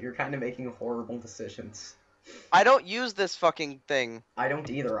offense, but you're kind of making horrible decisions. I don't use this fucking thing. I don't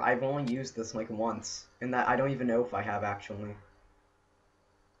either. I've only used this like once. And that I don't even know if I have actually.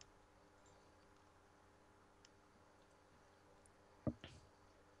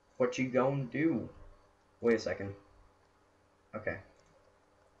 What you gonna do? Wait a second. Okay.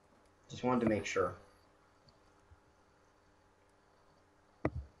 Just wanted to make sure.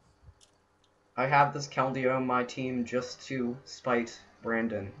 I have this Keldeo on my team just to spite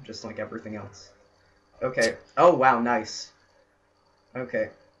Brandon, just like everything else. Okay. Oh, wow, nice. Okay.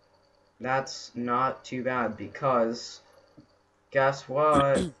 That's not too bad, because... Guess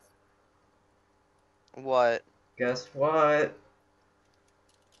what? What? Guess what?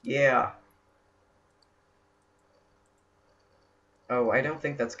 Yeah. Oh, I don't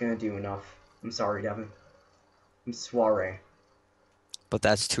think that's gonna do enough. I'm sorry, Devin. I'm sorry. But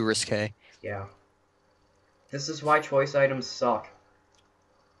that's too risque. Yeah. This is why choice items suck.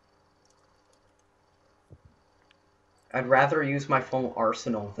 I'd rather use my full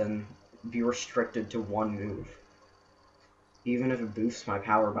arsenal than be restricted to one move. Even if it boosts my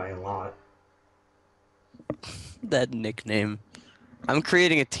power by a lot. That nickname. I'm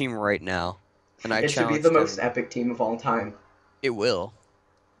creating a team right now. And I It should be challenge the most Devin. epic team of all time. It will.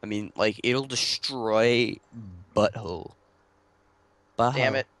 I mean, like, it'll destroy Butthole.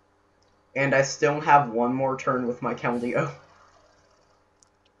 Damn it. And I still have one more turn with my Keldeo.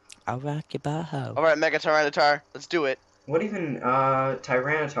 I'll rock your butthole. Alright, Mega Tyranitar, let's do it. What even,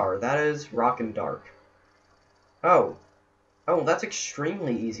 Tyranitar? That is Rock and Dark. Oh. Oh, that's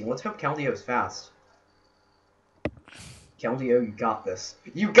extremely easy. Let's hope Keldeo's fast. Keldeo, you got this.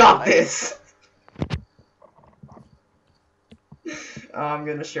 You got this! I'm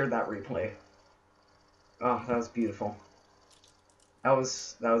gonna share that replay. Oh, that was beautiful. That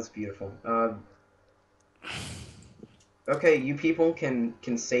was beautiful. Okay, you people can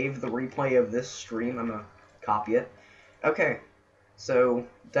save the replay of this stream. I'm gonna copy it. Okay, so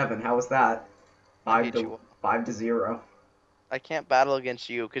Devin, how was that? 5 to 0. I can't battle against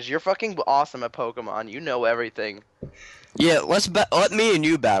you because you're fucking awesome at Pokemon. You know everything. Yeah, let me and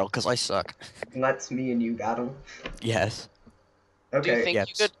you battle, because I suck. Let's me and you battle. Yes. Okay. Do you think Yes.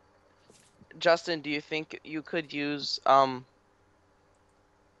 you could, Justin? Do you think you could use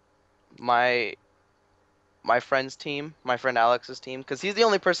my friend's team, my friend Alex's team, because he's the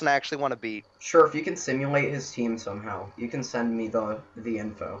only person I actually want to beat. Sure, if you can simulate his team somehow, you can send me the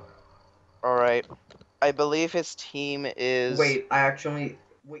info. All right. I believe his team is. Wait, can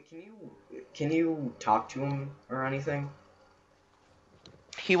you talk to him or anything?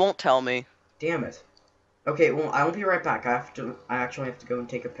 He won't tell me. Damn it. Okay, well, I'll be right back. I actually have to go and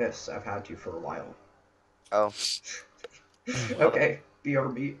take a piss. I've had to for a while. Oh. Okay,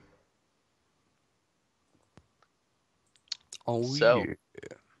 BRB. Oh, So, yeah.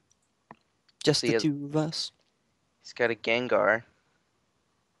 Just see the it- two of us. He's got a Gengar.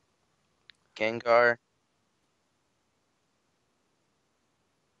 Gengar.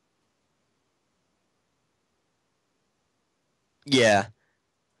 Yeah.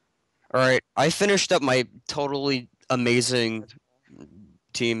 Alright, I finished up my totally amazing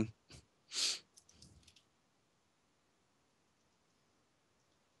team.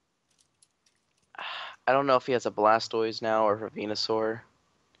 I don't know if he has a Blastoise now or a Venusaur.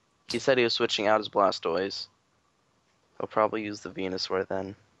 He said he was switching out his Blastoise. He'll probably use the Venusaur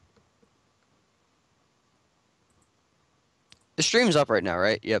then. The stream's up right now,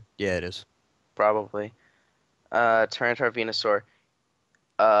 right? Yep. Yeah, it is. Probably. Tyranitar Venusaur.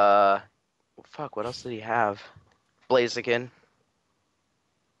 Fuck, what else did he have? Blaziken.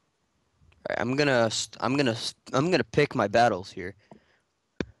 Alright, I'm gonna pick my battles here.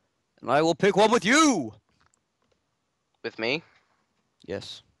 And I will pick one with you! With me?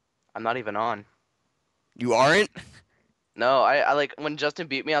 Yes. I'm not even on. You aren't? No, I like, when Justin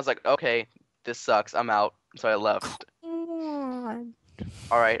beat me, I was like, okay, this sucks, I'm out. So I left.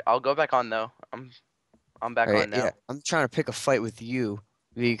 Alright, I'll go back on though. I'm back Alright, on now. yeah. I'm trying to pick a fight with you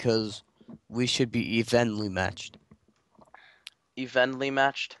because we should be evenly matched. Evenly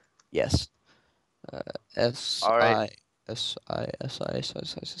matched? Yes. S All right. I S I S I S I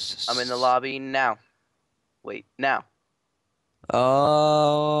S I S. I'm in the lobby now. Wait, now.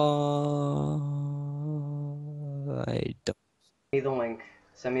 I don't. Send me the link.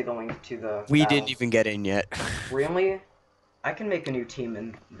 Send me the link to the. We battle. didn't even get in yet. Really? I can make a new team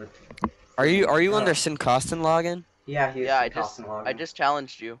in the. Are you on their Sincostanlogin? Yeah, he's Yeah, from I just Sincostanlogin.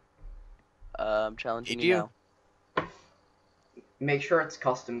 challenged you. I'm challenging Did you you? now. Make sure it's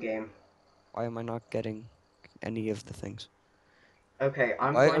custom game. Why am I not getting any of the things? Okay,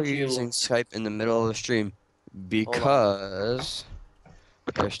 I'm Why going are you to. using Skype in the middle of the stream? Because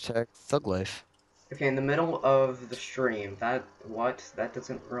hashtag thug life. Okay, in the middle of the stream. That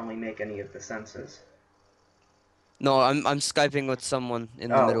doesn't really make any of the senses. No, I'm Skyping with someone in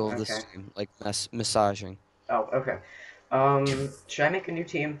the Oh, middle of the okay. stream, like massaging. Oh, okay. Should I make a new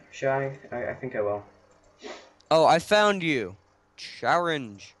team? Should I? I think I will. Oh, I found you.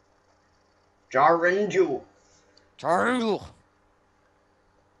 Challenge. Jarinju. Challenge.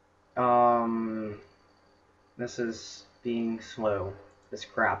 This is being slow. This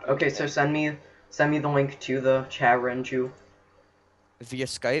crap. Okay, so send me the link to the Charinju. Via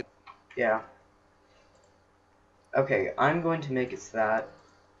Skype. Yeah. Okay, I'm going to make it so that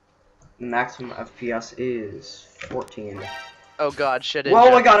the maximum FPS is 14. Oh god, shit. Whoa,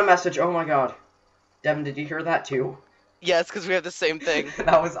 I got a message. Oh my god. Devin, did you hear that too? Yes, because we have the same thing.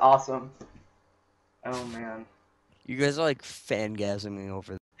 That was awesome. Oh man. You guys are like fangasming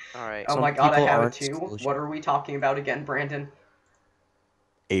over. Alright. Oh Some my god, I people have it aren't too. exclusion. What are we talking about again, Brandon?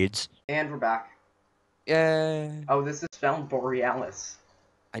 AIDS. And we're back. Yeah. Oh, this is spelled Borealis.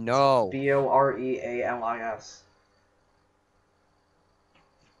 I know. Borealis.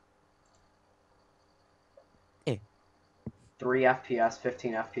 3 FPS,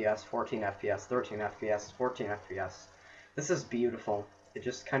 15 FPS, 14 FPS, 13 FPS, 14 FPS. This is beautiful. It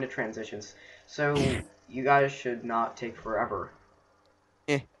just kind of transitions. So, you guys should not take forever.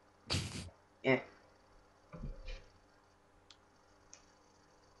 Eh. Eh.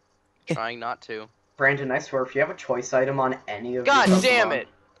 Trying not to. Brandon, I swear, if you have a choice item on any of God your damn Pokemon- it!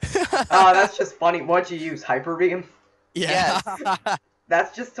 Oh, that's just funny. What'd you use? Hyper Beam? Yeah.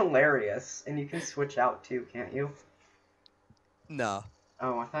 That's just hilarious. And you can switch out too, can't you? No.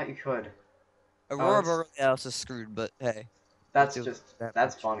 Oh, I thought you could. Aurora it's- Borealis is screwed, but hey. That's do just, that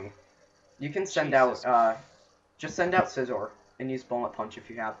that's much. funny. You can send Jesus. out, just send out Scizor and use Bullet Punch if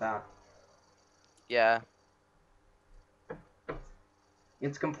you have that. Yeah.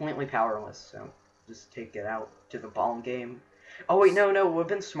 It's completely powerless, so just take it out to the ball game. Oh wait, no, it would have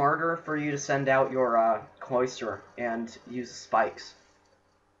been smarter for you to send out your, Cloyster and use spikes.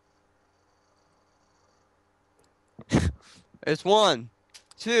 It's 1,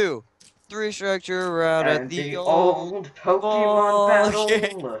 2, 3 structure out at And the old Pokemon ball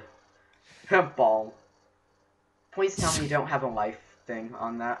battle. Ball. Please tell me you don't have a life thing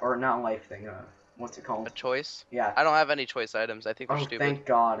on that, or not a life thing, what's it A called? choice? Yeah. I don't have any choice items. I think they're Oh, stupid. thank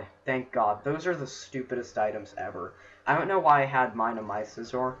God. Thank God. Those are the stupidest items ever. I don't know why I had mine on my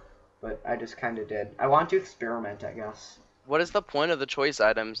Scizor, but I just kind of did. I want to experiment, I guess. What is the point of the choice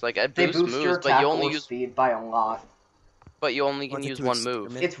items? Like, it They boosts boost your moves, but attack you only or use speed by a lot. but you only can Want it use to one move.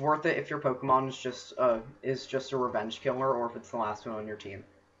 experiment? It's worth it if your Pokemon is just a revenge killer, or if it's the last one on your team.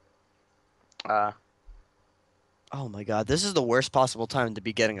 Oh my god, this is the worst possible time to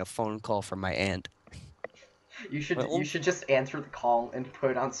be getting a phone call from my aunt. You Well- should just answer the call and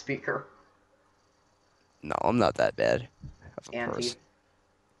put it on speaker. No, I'm not that bad of a Auntie. person.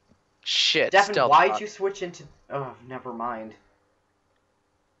 Shit. Devin, Stealth why'd shot. you switch into? Oh, never mind.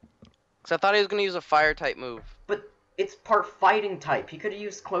 Because I thought he was gonna use a fire type move. But it's part fighting type. He could have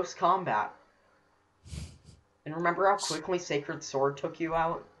used close combat. And remember how quickly Sacred Sword took you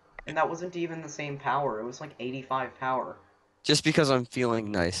out? And that wasn't even the same power. It was like 85 power. Just because I'm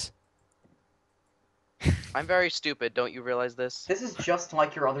feeling nice. I'm very stupid. Don't you realize this? This is just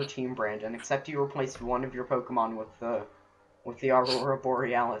like your other team, Brandon, except you replaced one of your Pokemon with the Aurora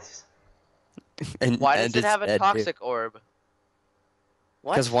Borealis. Why does it it's have a dead, too. toxic orb?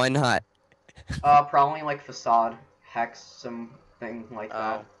 What? Because why not? Probably like Facade, Hex, something like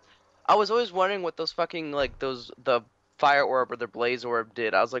that. Oh. I was always wondering what those fucking, like, the fire orb or the blaze orb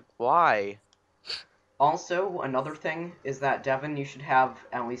did. I was like, why? Also, another thing is that, Devin, you should have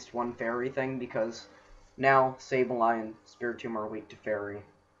at least one fairy thing, because now Sableye and Spiritomb are weak to fairy.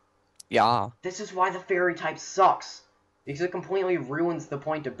 Yeah. This is why the fairy type sucks, because it completely ruins the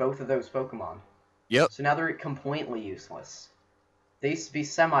point of both of those Pokemon. Yep. So now they're completely useless. They used to be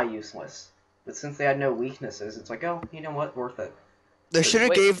semi-useless, but since they had no weaknesses, it's like, oh, you know what, worth it. They should have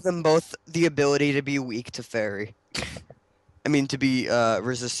Wait. gave them both the ability to be weak to fairy. I mean, to be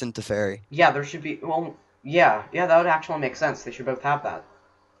resistant to fairy. Yeah, there should be, well, yeah, that would actually make sense. They should both have that.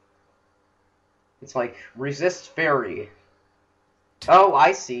 It's like, resist fairy. Oh,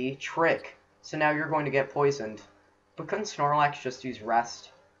 I see, trick. So now you're going to get poisoned. But couldn't Snorlax just use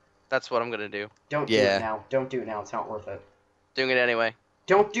rest? That's what I'm gonna do. Don't do Yeah. it now. Don't do it now, it's not worth it. Doing it anyway.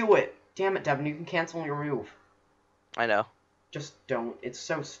 Don't do it! Damn it, Devin, you can cancel your move. I know. Just don't. It's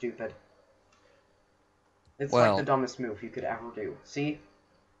so stupid. It's Well. like the dumbest move you could ever do. See?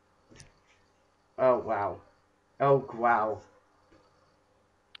 Oh, wow. Oh, wow.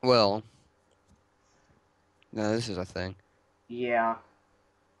 Well. No, this is a thing. Yeah.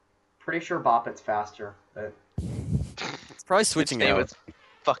 Pretty sure Bop It's faster, but... It's probably switching Its name out. is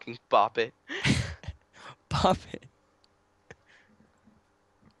fucking Bop It. Bop it.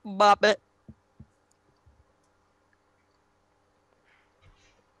 Bop it.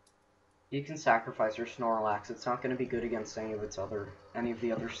 You can sacrifice your Snorlax. It's not going to be good against any of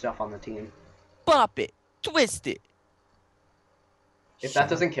the other stuff on the team. Bop it. Twist it. If that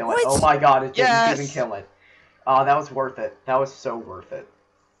doesn't kill it, What? oh my god, it didn't Yes! even kill it. Oh, that was worth it. That was so worth it.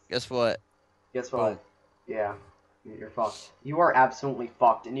 Guess what? Guess what? Yeah, you're fucked. You are absolutely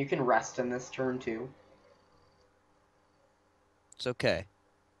fucked, and you can rest in this turn too. It's okay.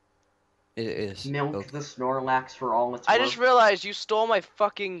 It is. Milk okay. the Snorlax for all it's I worth. just realized you stole my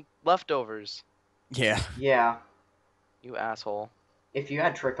fucking leftovers. Yeah. Yeah, You asshole. if you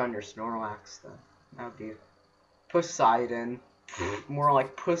had Trick on your Snorlax, then that would be Poseidon. More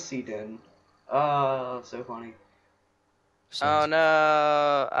like Pussydon. So funny. Oh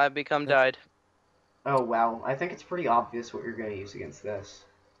no, I become died. Oh wow, I think it's pretty obvious what you're gonna use against this.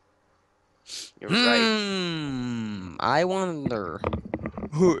 You're right. I wonder.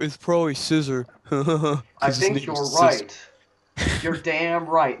 It's probably Scissor. I think you're right. You're damn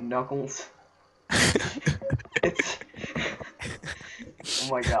right, Knuckles. It's... Oh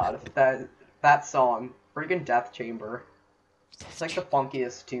my god, that song, freaking Death Chamber. It's like the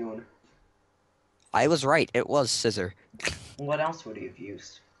funkiest tune. I was right. It was Scissor. What else would he have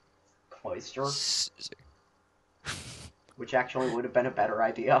used? Cloister? Scissor. Which actually would have been a better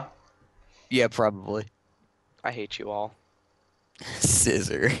idea. Yeah, probably. I hate you all.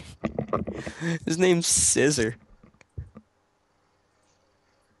 Scissor. His name's Scissor.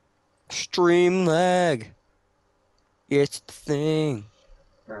 Stream lag. It's the thing.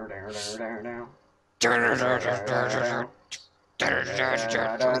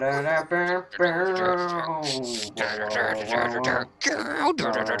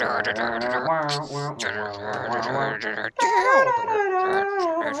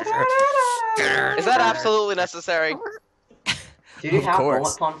 Is that absolutely necessary? Do you Of have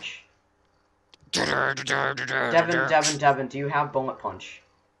course. Bullet Punch? Devin, do you have Bullet Punch?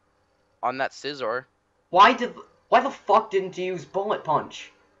 On that scissor. Why the fuck didn't you use Bullet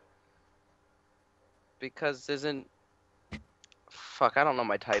Punch? Because isn't... Fuck, I don't know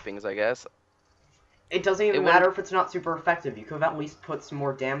my typings, I guess. It doesn't even It matter if it's not super effective. You could have at least put some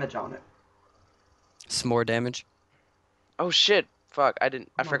more damage on it. Some more damage. Oh shit. Fuck, I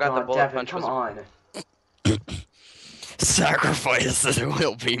Oh forgot the God, bullet Devin, punch come was... on. Sacrifices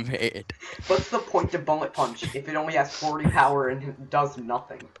will be made. What's the point of Bullet Punch if it only has 40 power and does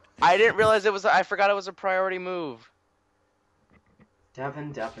nothing? I didn't realize it was... I forgot it was a priority move.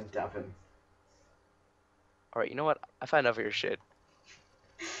 Devin. Alright, you know what? I find enough of your shit.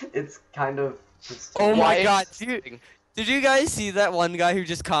 It's kind of... Just Oh Why my is god, this did you guys see that one guy who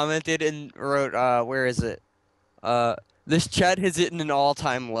just commented and wrote, where is it? This chat has hit an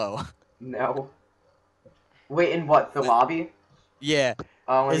all-time low. No. Wait, in what? The lobby? Yeah,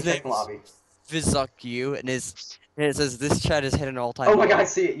 Let me His check the name's- lobby. Vizuck and it says this chat has hit an all-time Oh low. my god, I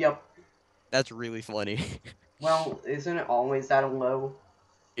see it, yep. That's really funny. Well, isn't it always at a low?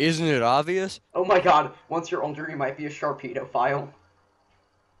 Isn't it obvious? Oh my god, once you're older you might be a Sharpedo file.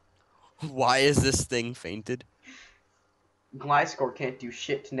 Why is this thing fainted? Gliscor can't do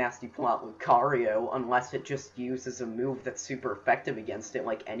shit to Nasty Plot Lucario unless it just uses a move that's super effective against it,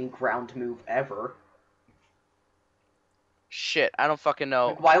 like any ground move ever. Shit, I don't fucking know.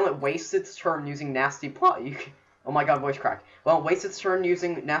 Like, while it wastes its turn using Nasty Plot, you can... Oh my god, voice crack. While it wastes its turn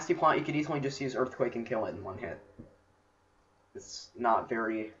using Nasty Plot, you could easily just use Earthquake and kill it in one hit. It's not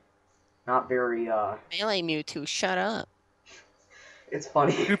very... Really, Mewtwo, shut up. It's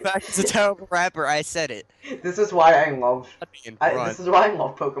funny. Tupac is a terrible rapper. I said it. This is why I love... In this front. is why I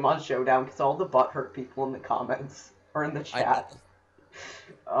love Pokemon Showdown, because all the butthurt people in the comments, or in the chat.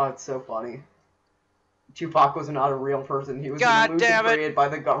 Oh, it's so funny. Tupac was not a real person. He was God an illusion damn it. created by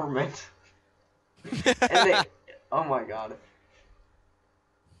the government. And they... Oh my god.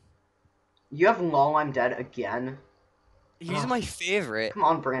 You have LOL, I'm dead again? He's my favorite. Come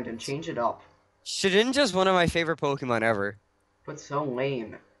on, Brandon, change it up. Shedinja's one of my favorite Pokemon ever. But so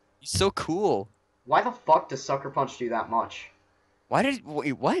lame. He's so cool. Why the fuck does Sucker Punch do that much? Wait,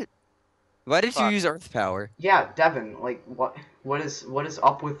 what? Why did you Fuck. use Earth Power? Yeah, Devin, like, what is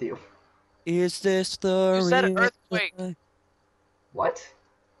up with you? Is this the You said real Earthquake. life? What?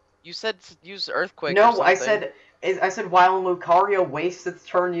 You said use Earthquake or No, something. I said while Lucario wastes its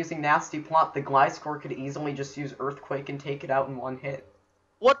turn using Nasty Plot, the Gliscor could easily just use Earthquake and take it out in one hit.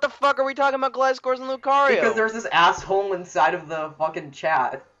 What the fuck are we talking about Gliscors and Lucario? Because there's this asshole inside of the fucking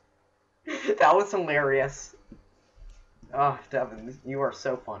chat. That was hilarious. Oh, Devin, you are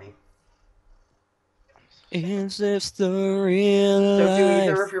so funny. Is this the real So do life?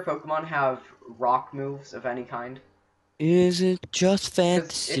 either of your Pokemon have rock moves of any kind? Is it just Because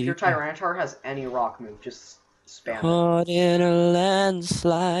fantasy? if your Tyranitar has any rock move, just spam it. Caught in a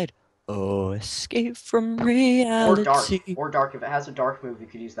landslide. Oh, escape from Or reality. dark. Or dark. If it has a dark move, you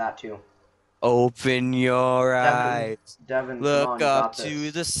could use that too. Open your Devin, eyes. Devin, come Look on, you up got to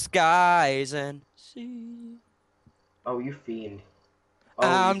this. the skies and see. Oh, you fiend. Oh,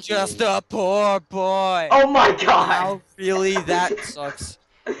 I'm you just fiend. a poor boy. Oh my god! Wow, really? That sucks.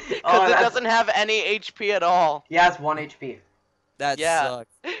 Because Oh, it that's- doesn't have any HP at all. Yeah, it's 1 HP. That Yeah.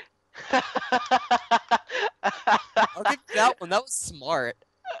 sucks. I'll give you that one. That was smart.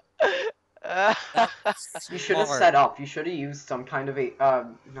 You should have Smart. set up. You should have used some kind of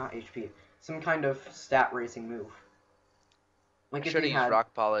not HP. Some kind of stat racing move. Like if Should you have used had...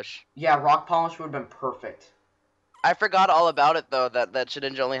 Rock Polish. Yeah, Rock Polish would have been perfect. I forgot all about it though. That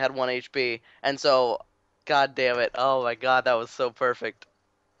Shedinja only had 1 HP, and so, god damn it! Oh my god, that was so perfect.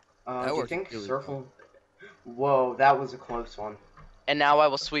 That Do you worked think really Circle... Whoa, that was a close one. And now I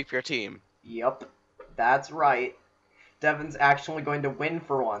will sweep your team. Yep, that's right. Devin's actually going to win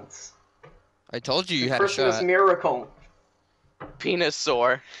for once. I told you you The had a Christmas shot. miracle. Penis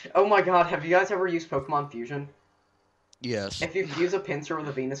sore. Oh my god, have you guys ever used Pokemon Fusion? Yes. If you use a Pinsir with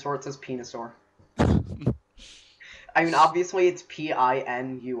a Venusaur, it says Penisaur. I mean, obviously it's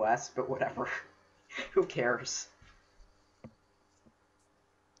P-I-N-U-S, but whatever. Who cares?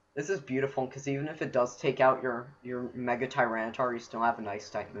 This is beautiful, because even if it does take out your Mega Tyranitar, you still have a nice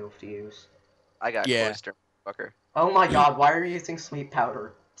type move to use. I got Yeah. Cloister, fucker. Oh my god, why are you using Sleep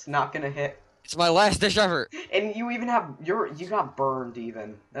Powder? It's not gonna hit. It's my last dish ever. And you even have... You got burned,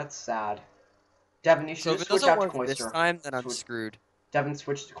 even. That's sad. Devin, you should So if just it switch doesn't out to work this Cloister. time, then I'm Switch- screwed. Devin,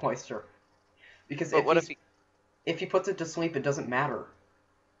 switch to Cloister. Because But what if he... if he puts it to sleep, it doesn't matter.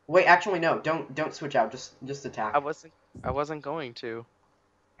 Wait, actually, no. Don't switch out. Just attack. I wasn't going to.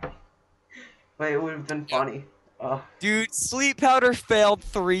 But it would have been funny. Dude, Sleep Powder failed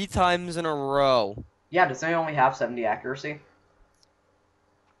 3 times in a row. Yeah, does it only have 70 accuracy?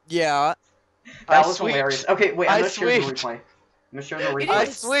 Yeah. That I was sweeped. hilarious. Okay, wait, I'm I gonna share the sweeped. replay. I'm gonna share the replay. I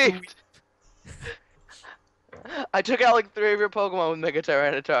sweeped! I took out like 3 of your Pokemon with Mega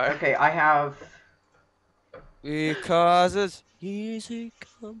Tyranitar. Okay, I have... Because it's easy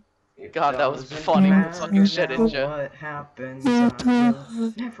come. It God, that was doesn't funny. matter Fucking shit, now Ninja. What happens, I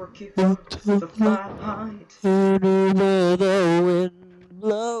will never give up the fight. The wind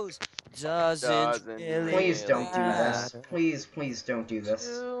blows. Doesn't Doesn't really Please don't do this. matter. Please don't do this.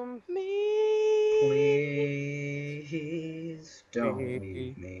 To me. Please don't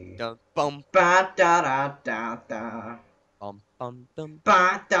leave me. Dum bum Ba da da da da. bum bum bum.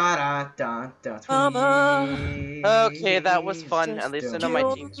 Ba da da da da. Mama. Okay, that was fun. At least I know my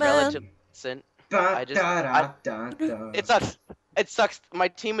Kill team's the man. relatively decent. Ba I just- da da da da. It sucks. It sucks. My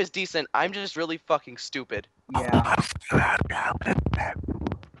team is decent. I'm just really fucking stupid. Yeah.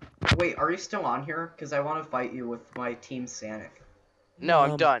 Wait, are you still on here? Because I want to fight you with my team Sanic. No,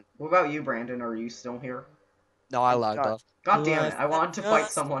 I'm done. What about you, Brandon? Are you still here? No, I logged God. off. God damn it! I wanted to fight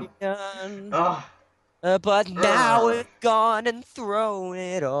someone. Ugh. But now it's gone and thrown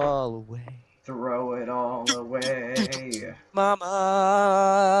it all away. Throw it all away.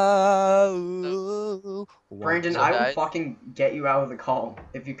 Mama. Ooh, Brandon, So, I will guys- fucking get you out of the call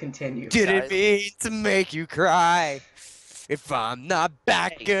if you continue. Didn't guys. mean to make you cry. If I'm not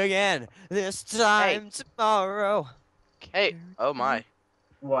back Hey. again this time tomorrow. Hey, oh my.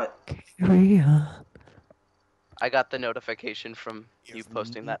 What? Carry on. I got the notification from you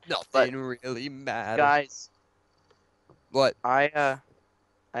posting that. Nothing really matters. Guys, What? I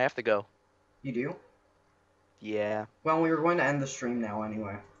have to go. You do? Yeah. Well, we were going to end the stream now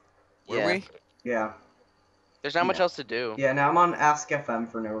anyway. Were Yeah. we? Yeah. There's not much Yeah. else to do. Yeah, now I'm on Ask FM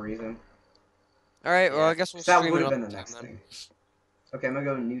for no reason. Alright, well, Yeah. I guess we'll So that stream would it have been up the next then. thing. Okay, I'm gonna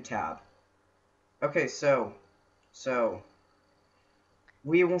go to new tab. Okay, so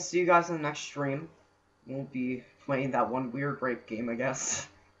we will see you guys in the next stream. We'll be playing that one weird rape game, I guess.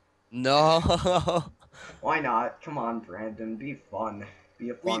 No. Why not? Come on, Brandon, be fun. Be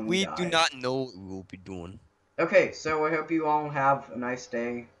a fun we guy. do not know what we will be doing. Okay, so I hope you all have a nice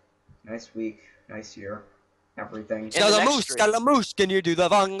day, nice week, nice year, everything. In the next Scaramouche, stream. Scaramouche, can you do the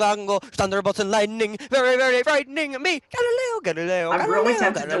Vangango? Thunderbolts and lightning, very, very frightening me. Galileo, I'm really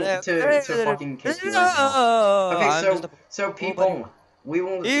tempted to fucking kick you right now. Okay, so people, we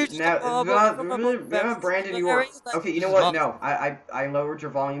will now. Brandon, you are okay. You know what? No, I lowered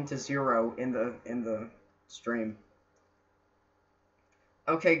your volume to 0 in the stream.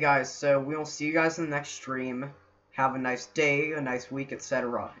 Okay, guys. So we'll see you guys in the next stream. Have a nice day, a nice week,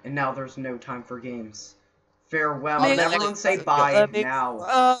 etc. And now there's no time for games. Farewell. And everyone say bye now.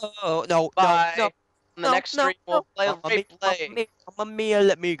 Oh, no, Bye. no, In the next stream, we'll play Rape Play. Mamma mia,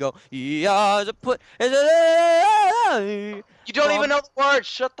 let me go. Yeah, put. You don't even know the words.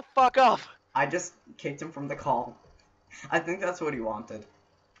 Shut the fuck up. I just kicked him from the call. I think that's what he wanted.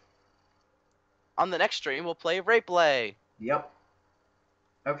 On the next stream, we'll play Rape Play. Yep.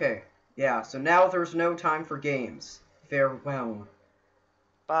 Okay. Yeah, so now there's no time for games. Farewell.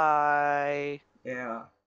 Bye. Yeah.